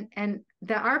it. And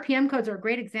the RPM codes are a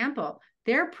great example.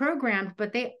 They're programmed,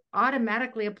 but they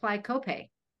automatically apply copay.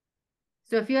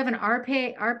 So if you have an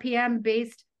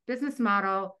RPM-based business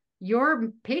model,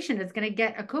 your patient is going to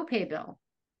get a copay bill.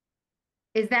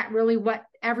 Is that really what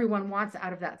everyone wants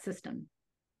out of that system?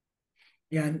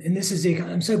 Yeah, and this is Zeke.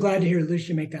 I'm so glad to hear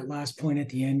Lucia make that last point at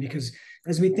the end, because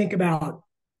as we think about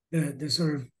the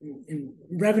sort of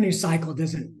revenue cycle,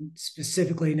 doesn't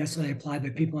specifically necessarily apply,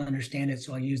 but people understand it.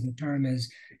 So I'll use the term as,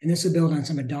 and this will build on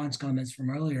some of Don's comments from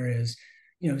earlier, is,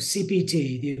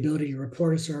 CPT, the ability to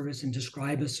report a service and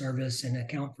describe a service and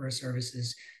account for a service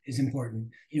is important.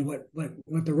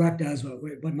 What the RUC does,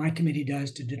 what my committee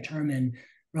does to determine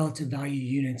relative value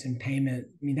units and payment,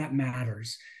 that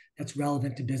matters. That's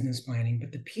relevant to business planning.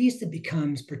 But the piece that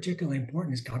becomes particularly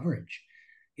important is coverage.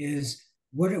 Is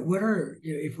what are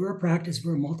if we're a practice,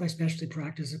 we're a multi-specialty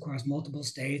practice across multiple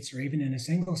states or even in a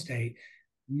single state,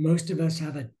 most of us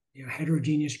have a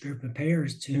heterogeneous group of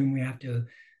payers to whom we have to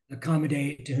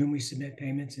accommodate, to whom we submit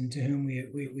payments, and to whom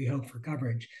we hope for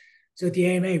coverage. So at the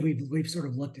AMA, we've sort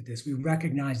of looked at this. We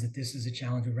recognize that this is a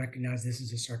challenge. We recognize this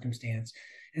is a circumstance.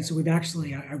 And so we've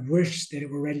actually, I wish that it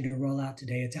were ready to roll out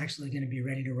today. It's actually going to be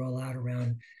ready to roll out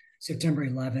around September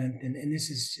 11th. And this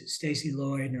is Stacy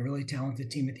Lloyd and a really talented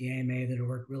team at the AMA that have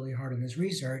worked really hard on this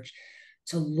research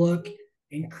to look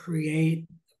and create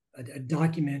a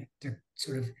document to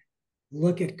sort of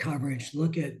look at coverage,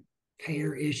 look at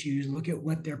payer issues, look at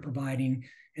what they're providing.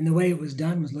 And the way it was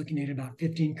done was looking at about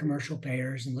 15 commercial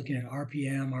payers and looking at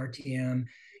RPM, RTM,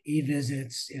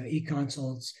 e-visits,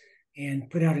 e-consults, and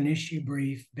put out an issue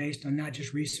brief based on not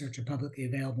just research or publicly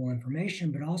available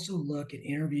information, but also look at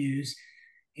interviews.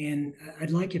 And I'd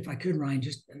like, if I could, Ryan,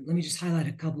 let me highlight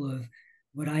a couple of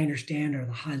what I understand are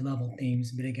the high level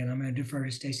themes. But again, I'm going to defer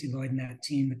to Stacy Lloyd and that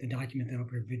team with the document that will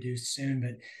be produced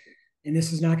soon. And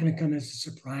this is not going to come as a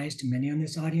surprise to many on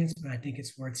this audience, but I think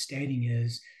it's worth stating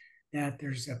is that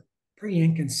there's a pretty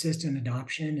inconsistent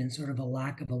adoption and sort of a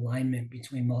lack of alignment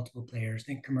between multiple players.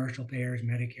 Think commercial payers,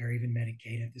 Medicare, even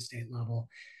Medicaid at the state level.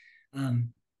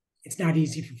 It's not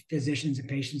easy for physicians and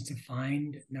patients to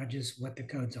find not just what the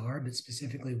codes are, but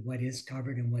specifically what is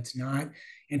covered and what's not.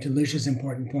 And to Lucia's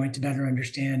important point, to better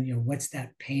understand, what's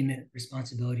that payment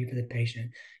responsibility for the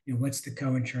patient? What's the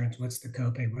co-insurance? What's the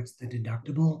copay? What's the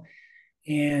deductible?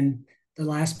 And the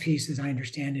last piece, as I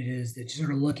understand it, is that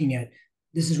sort of looking at,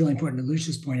 this is really important to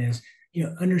Lucia's point, is,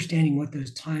 understanding what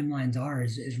those timelines are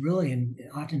is really, and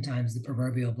oftentimes the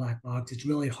proverbial black box. It's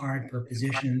really hard for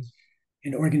physicians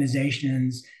and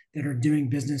organizations that are doing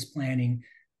business planning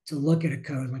to look at a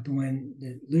code like the one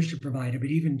that Lucia provided, but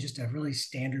even just a really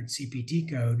standard CPT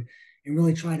code, and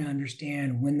really try to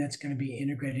understand when that's going to be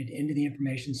integrated into the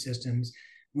information systems,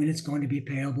 when it's going to be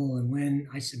payable, and when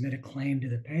I submit a claim to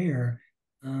the payer,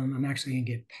 I'm actually going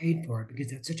to get paid for it,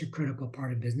 because that's such a critical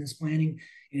part of business planning.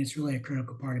 And it's really a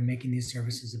critical part of making these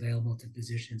services available to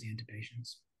physicians and to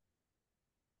patients.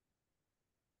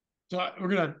 So we're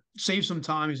going to save some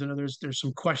time, because I know there's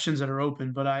some questions that are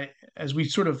open, but as we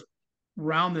sort of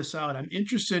round this out, I'm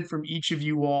interested from each of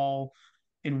you all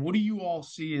in what do you all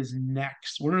see as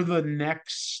next? What are the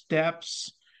next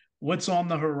steps? What's on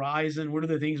the horizon? What are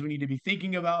the things we need to be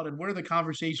thinking about? And what are the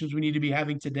conversations we need to be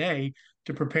having today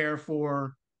to prepare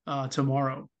for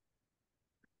tomorrow?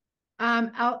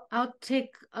 I'll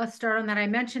take a start on that. I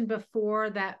mentioned before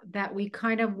that we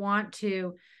kind of want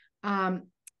to have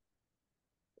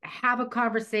a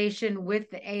conversation with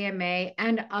the AMA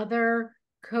and other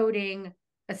coding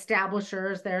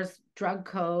establishers. There's drug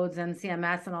codes and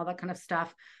CMS and all that kind of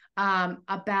stuff,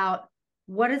 about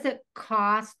what does it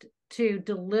cost to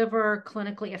deliver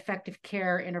clinically effective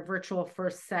care in a virtual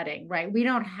first setting, right? We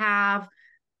don't have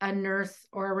a nurse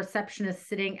or a receptionist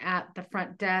sitting at the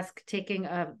front desk taking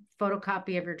a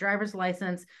photocopy of your driver's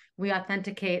license. We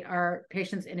authenticate our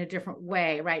patients in a different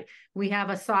way, right? We have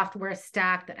a software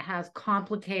stack that has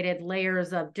complicated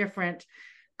layers of different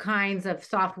kinds of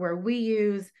software we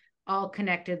use. all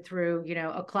connected through,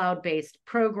 a cloud-based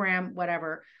program,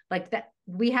 whatever, like that.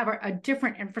 We have a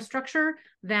different infrastructure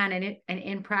than an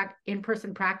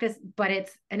in-person practice, but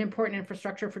it's an important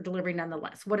infrastructure for delivery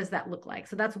nonetheless. What does that look like?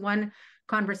 So that's one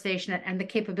conversation, and the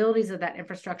capabilities of that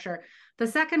infrastructure. The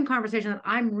second conversation that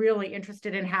I'm really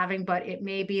interested in having, but it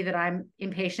may be that I'm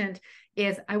impatient,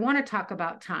 is I want to talk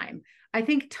about time. I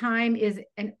think time is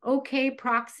an okay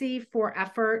proxy for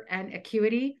effort and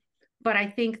acuity, but I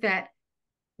think that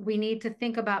we need to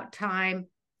think about time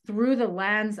through the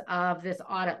lens of this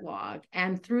audit log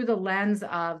and through the lens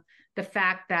of the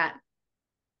fact that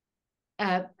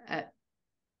a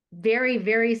very,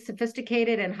 very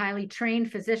sophisticated and highly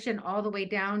trained physician, all the way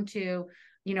down to,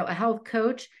 a health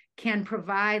coach, can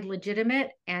provide legitimate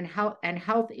and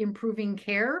health improving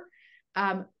care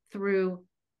through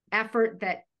effort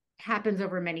that happens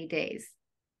over many days,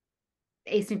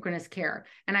 asynchronous care.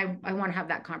 And I want to have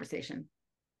that conversation.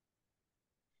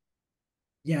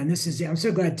 Yeah, and I'm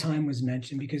so glad time was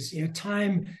mentioned, because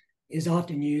time is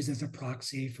often used as a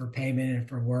proxy for payment and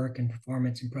for work and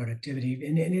performance and productivity.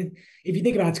 And if you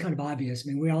think about it, it's kind of obvious.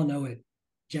 I mean, we all know what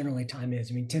generally time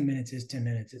is. I mean, 10 minutes is 10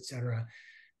 minutes, et cetera.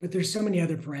 But there's so many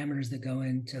other parameters that go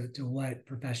into what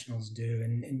professionals do.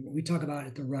 And we talk about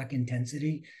it, the ruck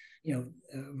intensity. A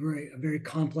very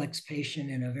complex patient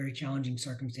in a very challenging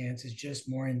circumstance is just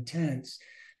more intense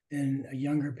than a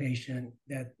younger patient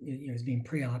that is being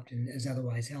pre-oped and is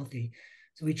otherwise healthy.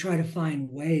 So we try to find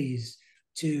ways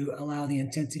to allow the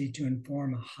intensity to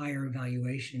inform a higher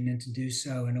evaluation, and to do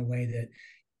so in a way that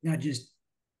not just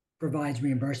provides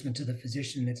reimbursement to the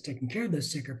physician that's taking care of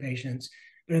those sicker patients,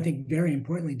 but I think very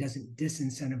importantly doesn't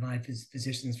disincentivize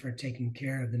physicians for taking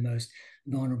care of the most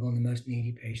vulnerable and the most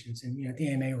needy patients. And at the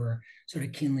AMA, we're sort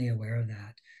of keenly aware of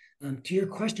that. To your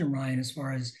question, Ryan, as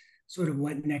far as sort of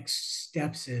what next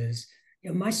steps is,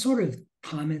 my sort of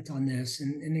comment on this,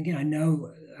 and again,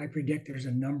 I predict there's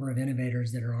a number of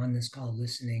innovators that are on this call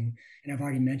listening, and I've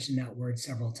already mentioned that word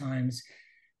several times.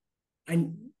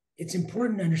 It's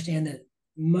important to understand that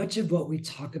much of what we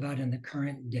talk about in the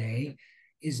current day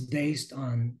is based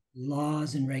on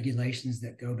laws and regulations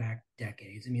that go back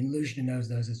decades. I mean, Lucia knows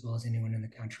those as well as anyone in the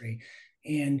country.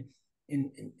 And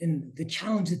the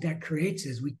challenge that creates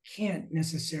is we can't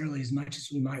necessarily, as much as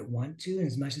we might want to, and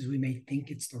as much as we may think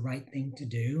it's the right thing to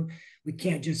do, we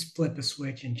can't just flip a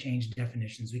switch and change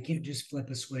definitions. We can't just flip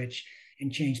a switch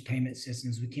and change payment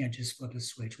systems. We can't just flip a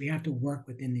switch. We have to work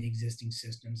within the existing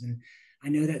systems. And I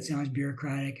know that sounds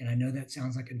bureaucratic, and I know that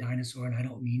sounds like a dinosaur, and I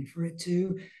don't mean for it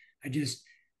to.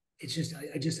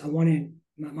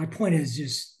 My point is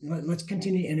just, let's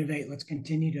continue to innovate. Let's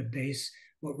continue to base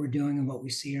what we're doing and what we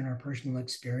see in our personal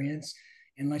experience.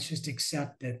 And let's just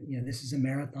accept that, this is a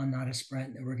marathon, not a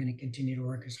sprint, that we're going to continue to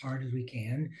work as hard as we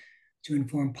can to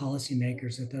inform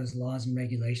policymakers that those laws and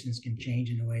regulations can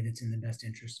change in a way that's in the best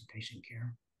interest of patient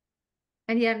care.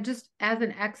 And yeah, just as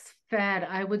an ex-Fed,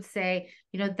 I would say,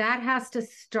 that has to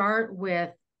start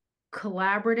with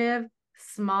collaborative,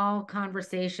 small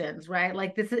conversations, right?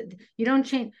 Like you don't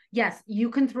change. Yes, you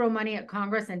can throw money at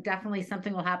Congress and definitely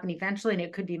something will happen eventually, and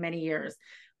it could be many years.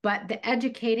 But the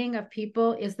educating of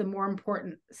people is the more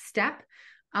important step.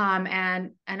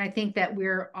 And I think that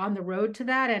we're on the road to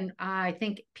that. And I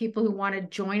think people who want to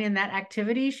join in that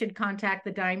activity should contact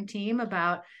the DIME team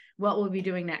about what we'll be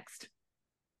doing next.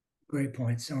 Great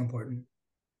point. So important.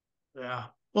 Yeah.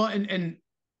 Well, and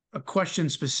a question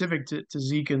specific to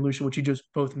Zeke and Lucia, which you just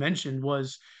both mentioned,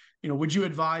 was, would you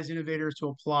advise innovators to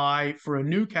apply for a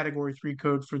new Category 3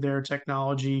 code for their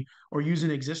technology or use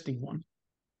an existing one?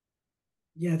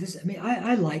 Yeah,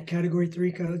 I like Category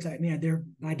 3 codes. They're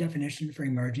by definition for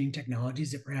emerging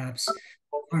technologies that perhaps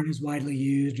aren't as widely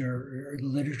used, or the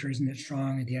literature isn't as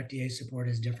strong, or the FDA support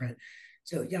is different.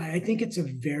 So yeah, I think it's a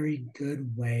very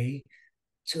good way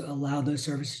to allow those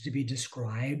services to be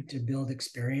described, to build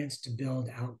experience, to build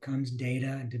outcomes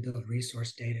data, and to build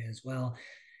resource data as well.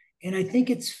 And I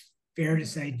think it's fair to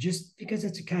say, just because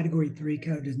it's a Category 3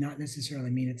 code does not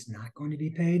necessarily mean it's not going to be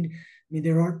paid. I mean,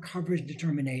 there are coverage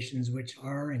determinations which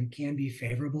are and can be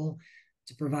favorable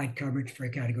to provide coverage for a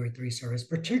Category 3 service,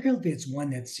 particularly if it's one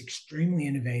that's extremely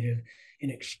innovative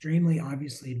and extremely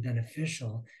obviously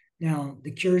beneficial. Now,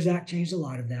 the Cures Act changed a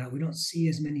lot of that. We don't see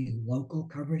as many local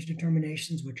coverage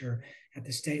determinations, which are at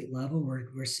the state level.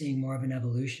 We're seeing more of an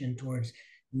evolution towards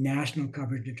national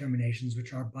coverage determinations,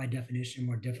 which are by definition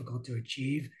more difficult to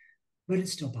achieve, but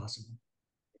it's still possible.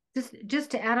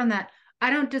 Just to add on that, I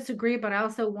don't disagree, but I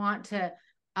also want to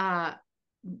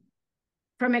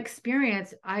from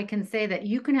experience, I can say that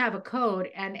you can have a code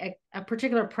and a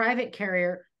particular private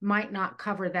carrier might not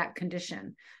cover that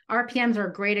condition. RPMs are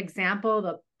a great example.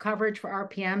 The coverage for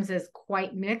RPMs is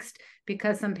quite mixed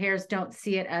because some payers don't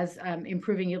see it as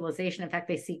improving utilization. In fact,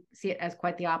 they see it as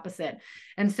quite the opposite.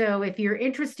 And so if you're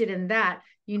interested in that,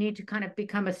 you need to kind of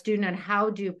become a student on how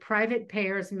do private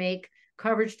payers make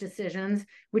coverage decisions,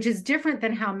 which is different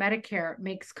than how Medicare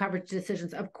makes coverage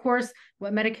decisions. Of course,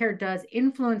 what Medicare does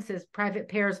influences private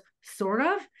payers, sort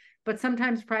of, but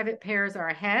sometimes private payers are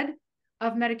ahead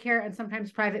of Medicare and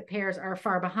sometimes private payers are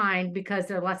far behind because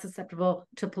they're less susceptible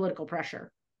to political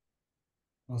pressure.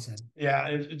 Well said. Yeah,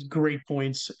 it's great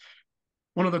points.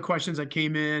 One of the questions that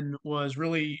came in was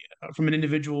really from an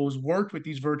individual who's worked with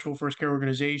these virtual first care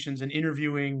organizations and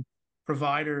interviewing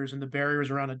providers and the barriers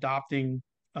around adopting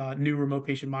new remote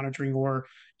patient monitoring or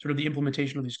sort of the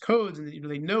implementation of these codes. And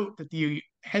they note that the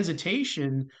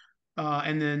hesitation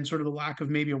and then sort of the lack of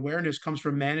maybe awareness comes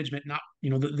from management, not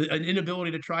an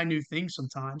inability to try new things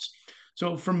sometimes.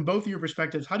 So from both of your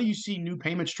perspectives, how do you see new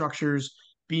payment structures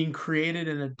being created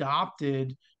and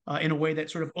adopted in a way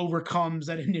that sort of overcomes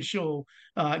that initial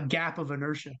gap of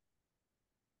inertia?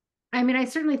 I mean, I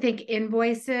certainly think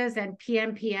invoices and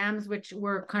PMPMs, which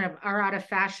are out of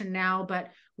fashion now,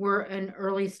 but we're an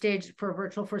early stage for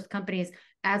virtual first companies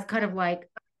as kind of like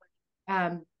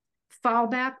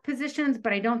fallback positions,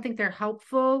 but I don't think they're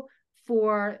helpful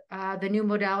for the new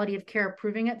modality of care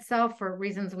proving itself for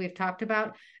reasons we've talked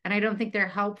about. And I don't think they're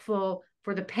helpful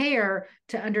for the payer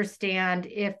to understand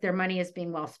if their money is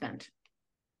being well spent.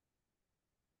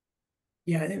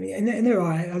 Yeah, I mean, and there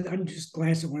are. I'm just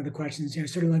glanced at one of the questions.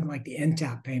 Sort of looking like the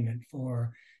NTAP payment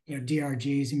for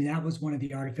DRGs. I mean, that was one of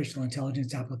the artificial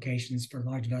intelligence applications for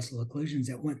large vessel occlusions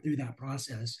that went through that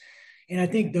process. And I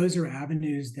think those are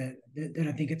avenues that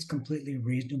I think it's completely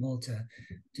reasonable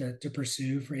to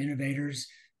pursue for innovators.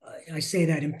 I say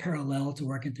that in parallel to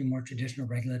working through more traditional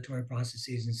regulatory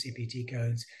processes and CPT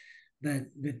codes. But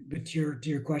to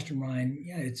your question, Ryan,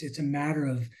 yeah, it's a matter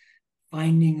of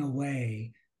finding a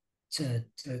way to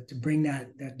bring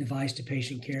that device to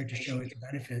patient care to show its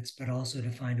benefits, but also to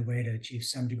find a way to achieve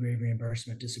some degree of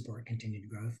reimbursement to support continued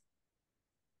growth.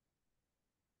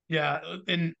 Yeah,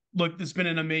 and look, it's been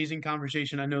an amazing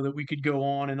conversation. I know that we could go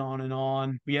on and on and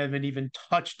on. We haven't even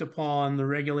touched upon the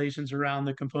regulations around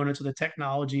the components of the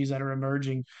technologies that are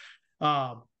emerging.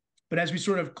 But as we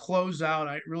sort of close out,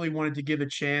 I really wanted to give a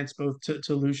chance both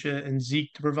to Lucia and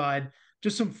Zeke to provide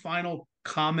just some final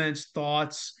comments,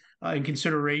 thoughts, and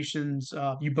considerations.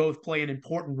 You both play an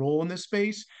important role in this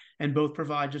space and both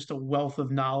provide just a wealth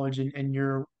of knowledge, and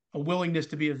your a willingness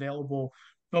to be available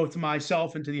both to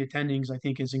myself and to the attendings, I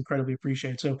think, is incredibly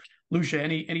appreciated. So, Lucia,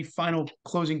 any final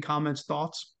closing comments,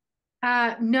 thoughts?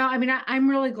 No, I mean, I'm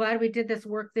really glad we did this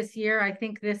work this year. I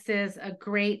think this is a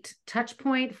great touch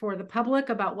point for the public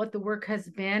about what the work has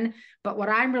been. But what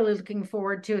I'm really looking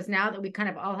forward to is now that we kind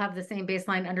of all have the same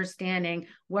baseline understanding,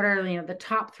 what are the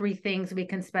top 3 things we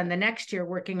can spend the next year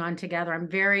working on together. I'm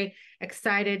very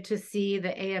excited to see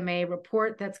the AMA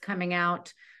report that's coming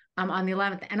out on the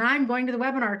 11th. And I'm going to the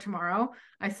webinar tomorrow.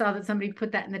 I saw that somebody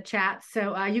put that in the chat.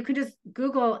 So you can just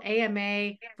Google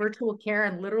AMA virtual care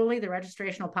and literally the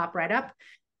registration will pop right up.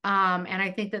 And I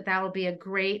think that will be a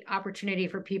great opportunity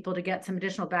for people to get some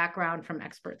additional background from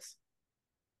experts.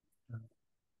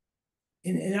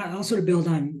 And I'll sort of build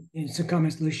on some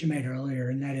comments Lucia made earlier,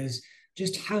 and that is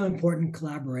just how important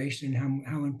collaboration and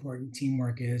how important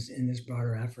teamwork is in this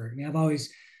broader effort. I mean, I've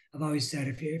always said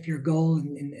if your goal,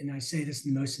 and I say this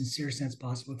in the most sincere sense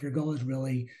possible, if your goal is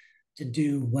really to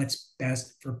do what's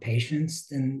best for patients,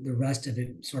 then the rest of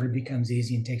it sort of becomes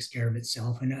easy and takes care of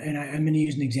itself. And I'm going to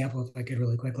use an example, if I could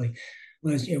really quickly,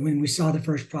 was when we saw the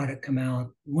first product come out,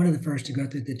 one of the first to go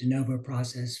through the de novo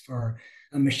process for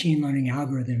a machine learning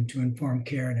algorithm to inform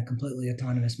care in a completely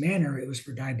autonomous manner, it was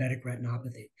for diabetic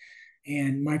retinopathy.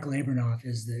 And Michael Abramoff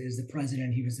is the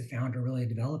president. He was the founder, really a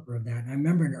developer of that. And I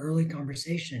remember an early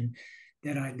conversation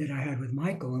that I had with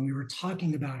Michael, and we were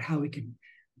talking about how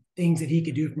things that he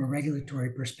could do from a regulatory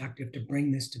perspective to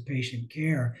bring this to patient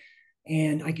care.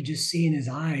 And I could just see in his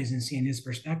eyes and see in his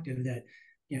perspective that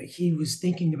he was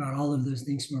thinking about all of those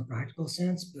things from a practical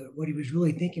sense. But what he was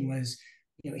really thinking was,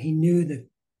 he knew that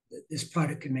this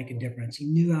product could make a difference. He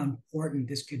knew how important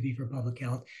this could be for public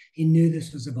health. He knew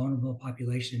this was a vulnerable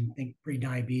population, think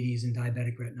pre-diabetes and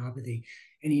diabetic retinopathy.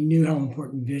 And he knew how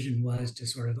important vision was to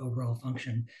sort of overall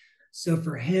function. So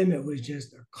for him, it was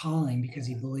just a calling because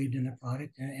he believed in the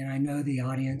product. And I know the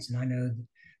audience and I know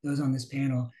those on this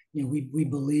panel, we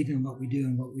believe in what we do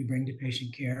and what we bring to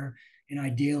patient care. And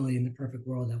ideally, in the perfect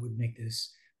world, that would make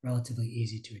this relatively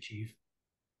easy to achieve.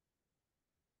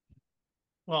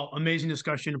 Well, amazing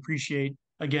discussion. Appreciate,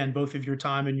 again, both of your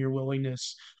time and your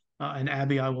willingness. And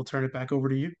Abby, I will turn it back over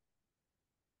to you.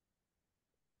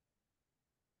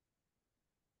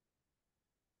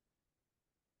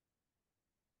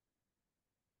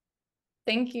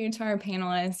 Thank you to our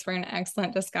panelists for an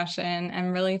excellent discussion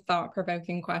and really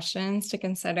thought-provoking questions to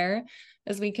consider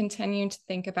as we continue to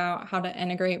think about how to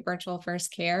integrate virtual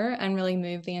first care and really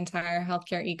move the entire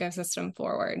healthcare ecosystem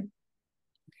forward.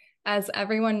 As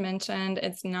everyone mentioned,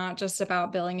 it's not just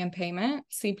about billing and payment.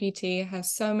 CPT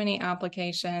has so many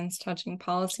applications touching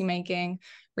policymaking,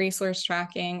 resource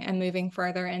tracking, and moving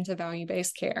further into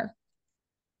value-based care.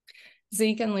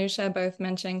 Zeke and Lucia both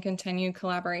mentioned continued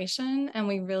collaboration, and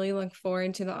we really look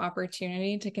forward to the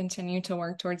opportunity to continue to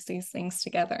work towards these things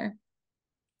together.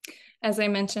 As I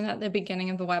mentioned at the beginning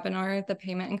of the webinar, the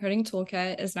Payment and Coding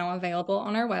Toolkit is now available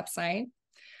on our website.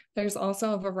 There's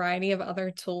also a variety of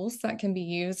other tools that can be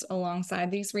used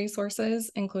alongside these resources,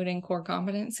 including core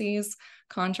competencies,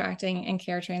 contracting, and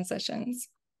care transitions.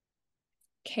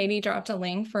 Katie dropped a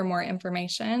link for more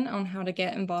information on how to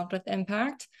get involved with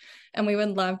Impact, and we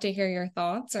would love to hear your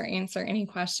thoughts or answer any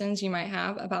questions you might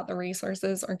have about the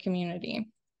resources or community.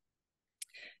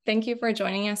 Thank you for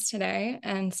joining us today,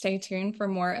 and stay tuned for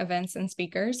more events and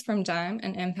speakers from DIME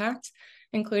and Impact,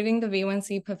 including the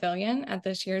V1C Pavilion at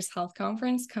this year's health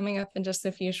conference coming up in just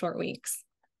a few short weeks.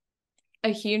 A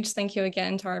huge thank you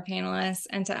again to our panelists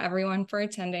and to everyone for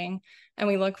attending, and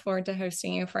we look forward to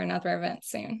hosting you for another event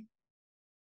soon.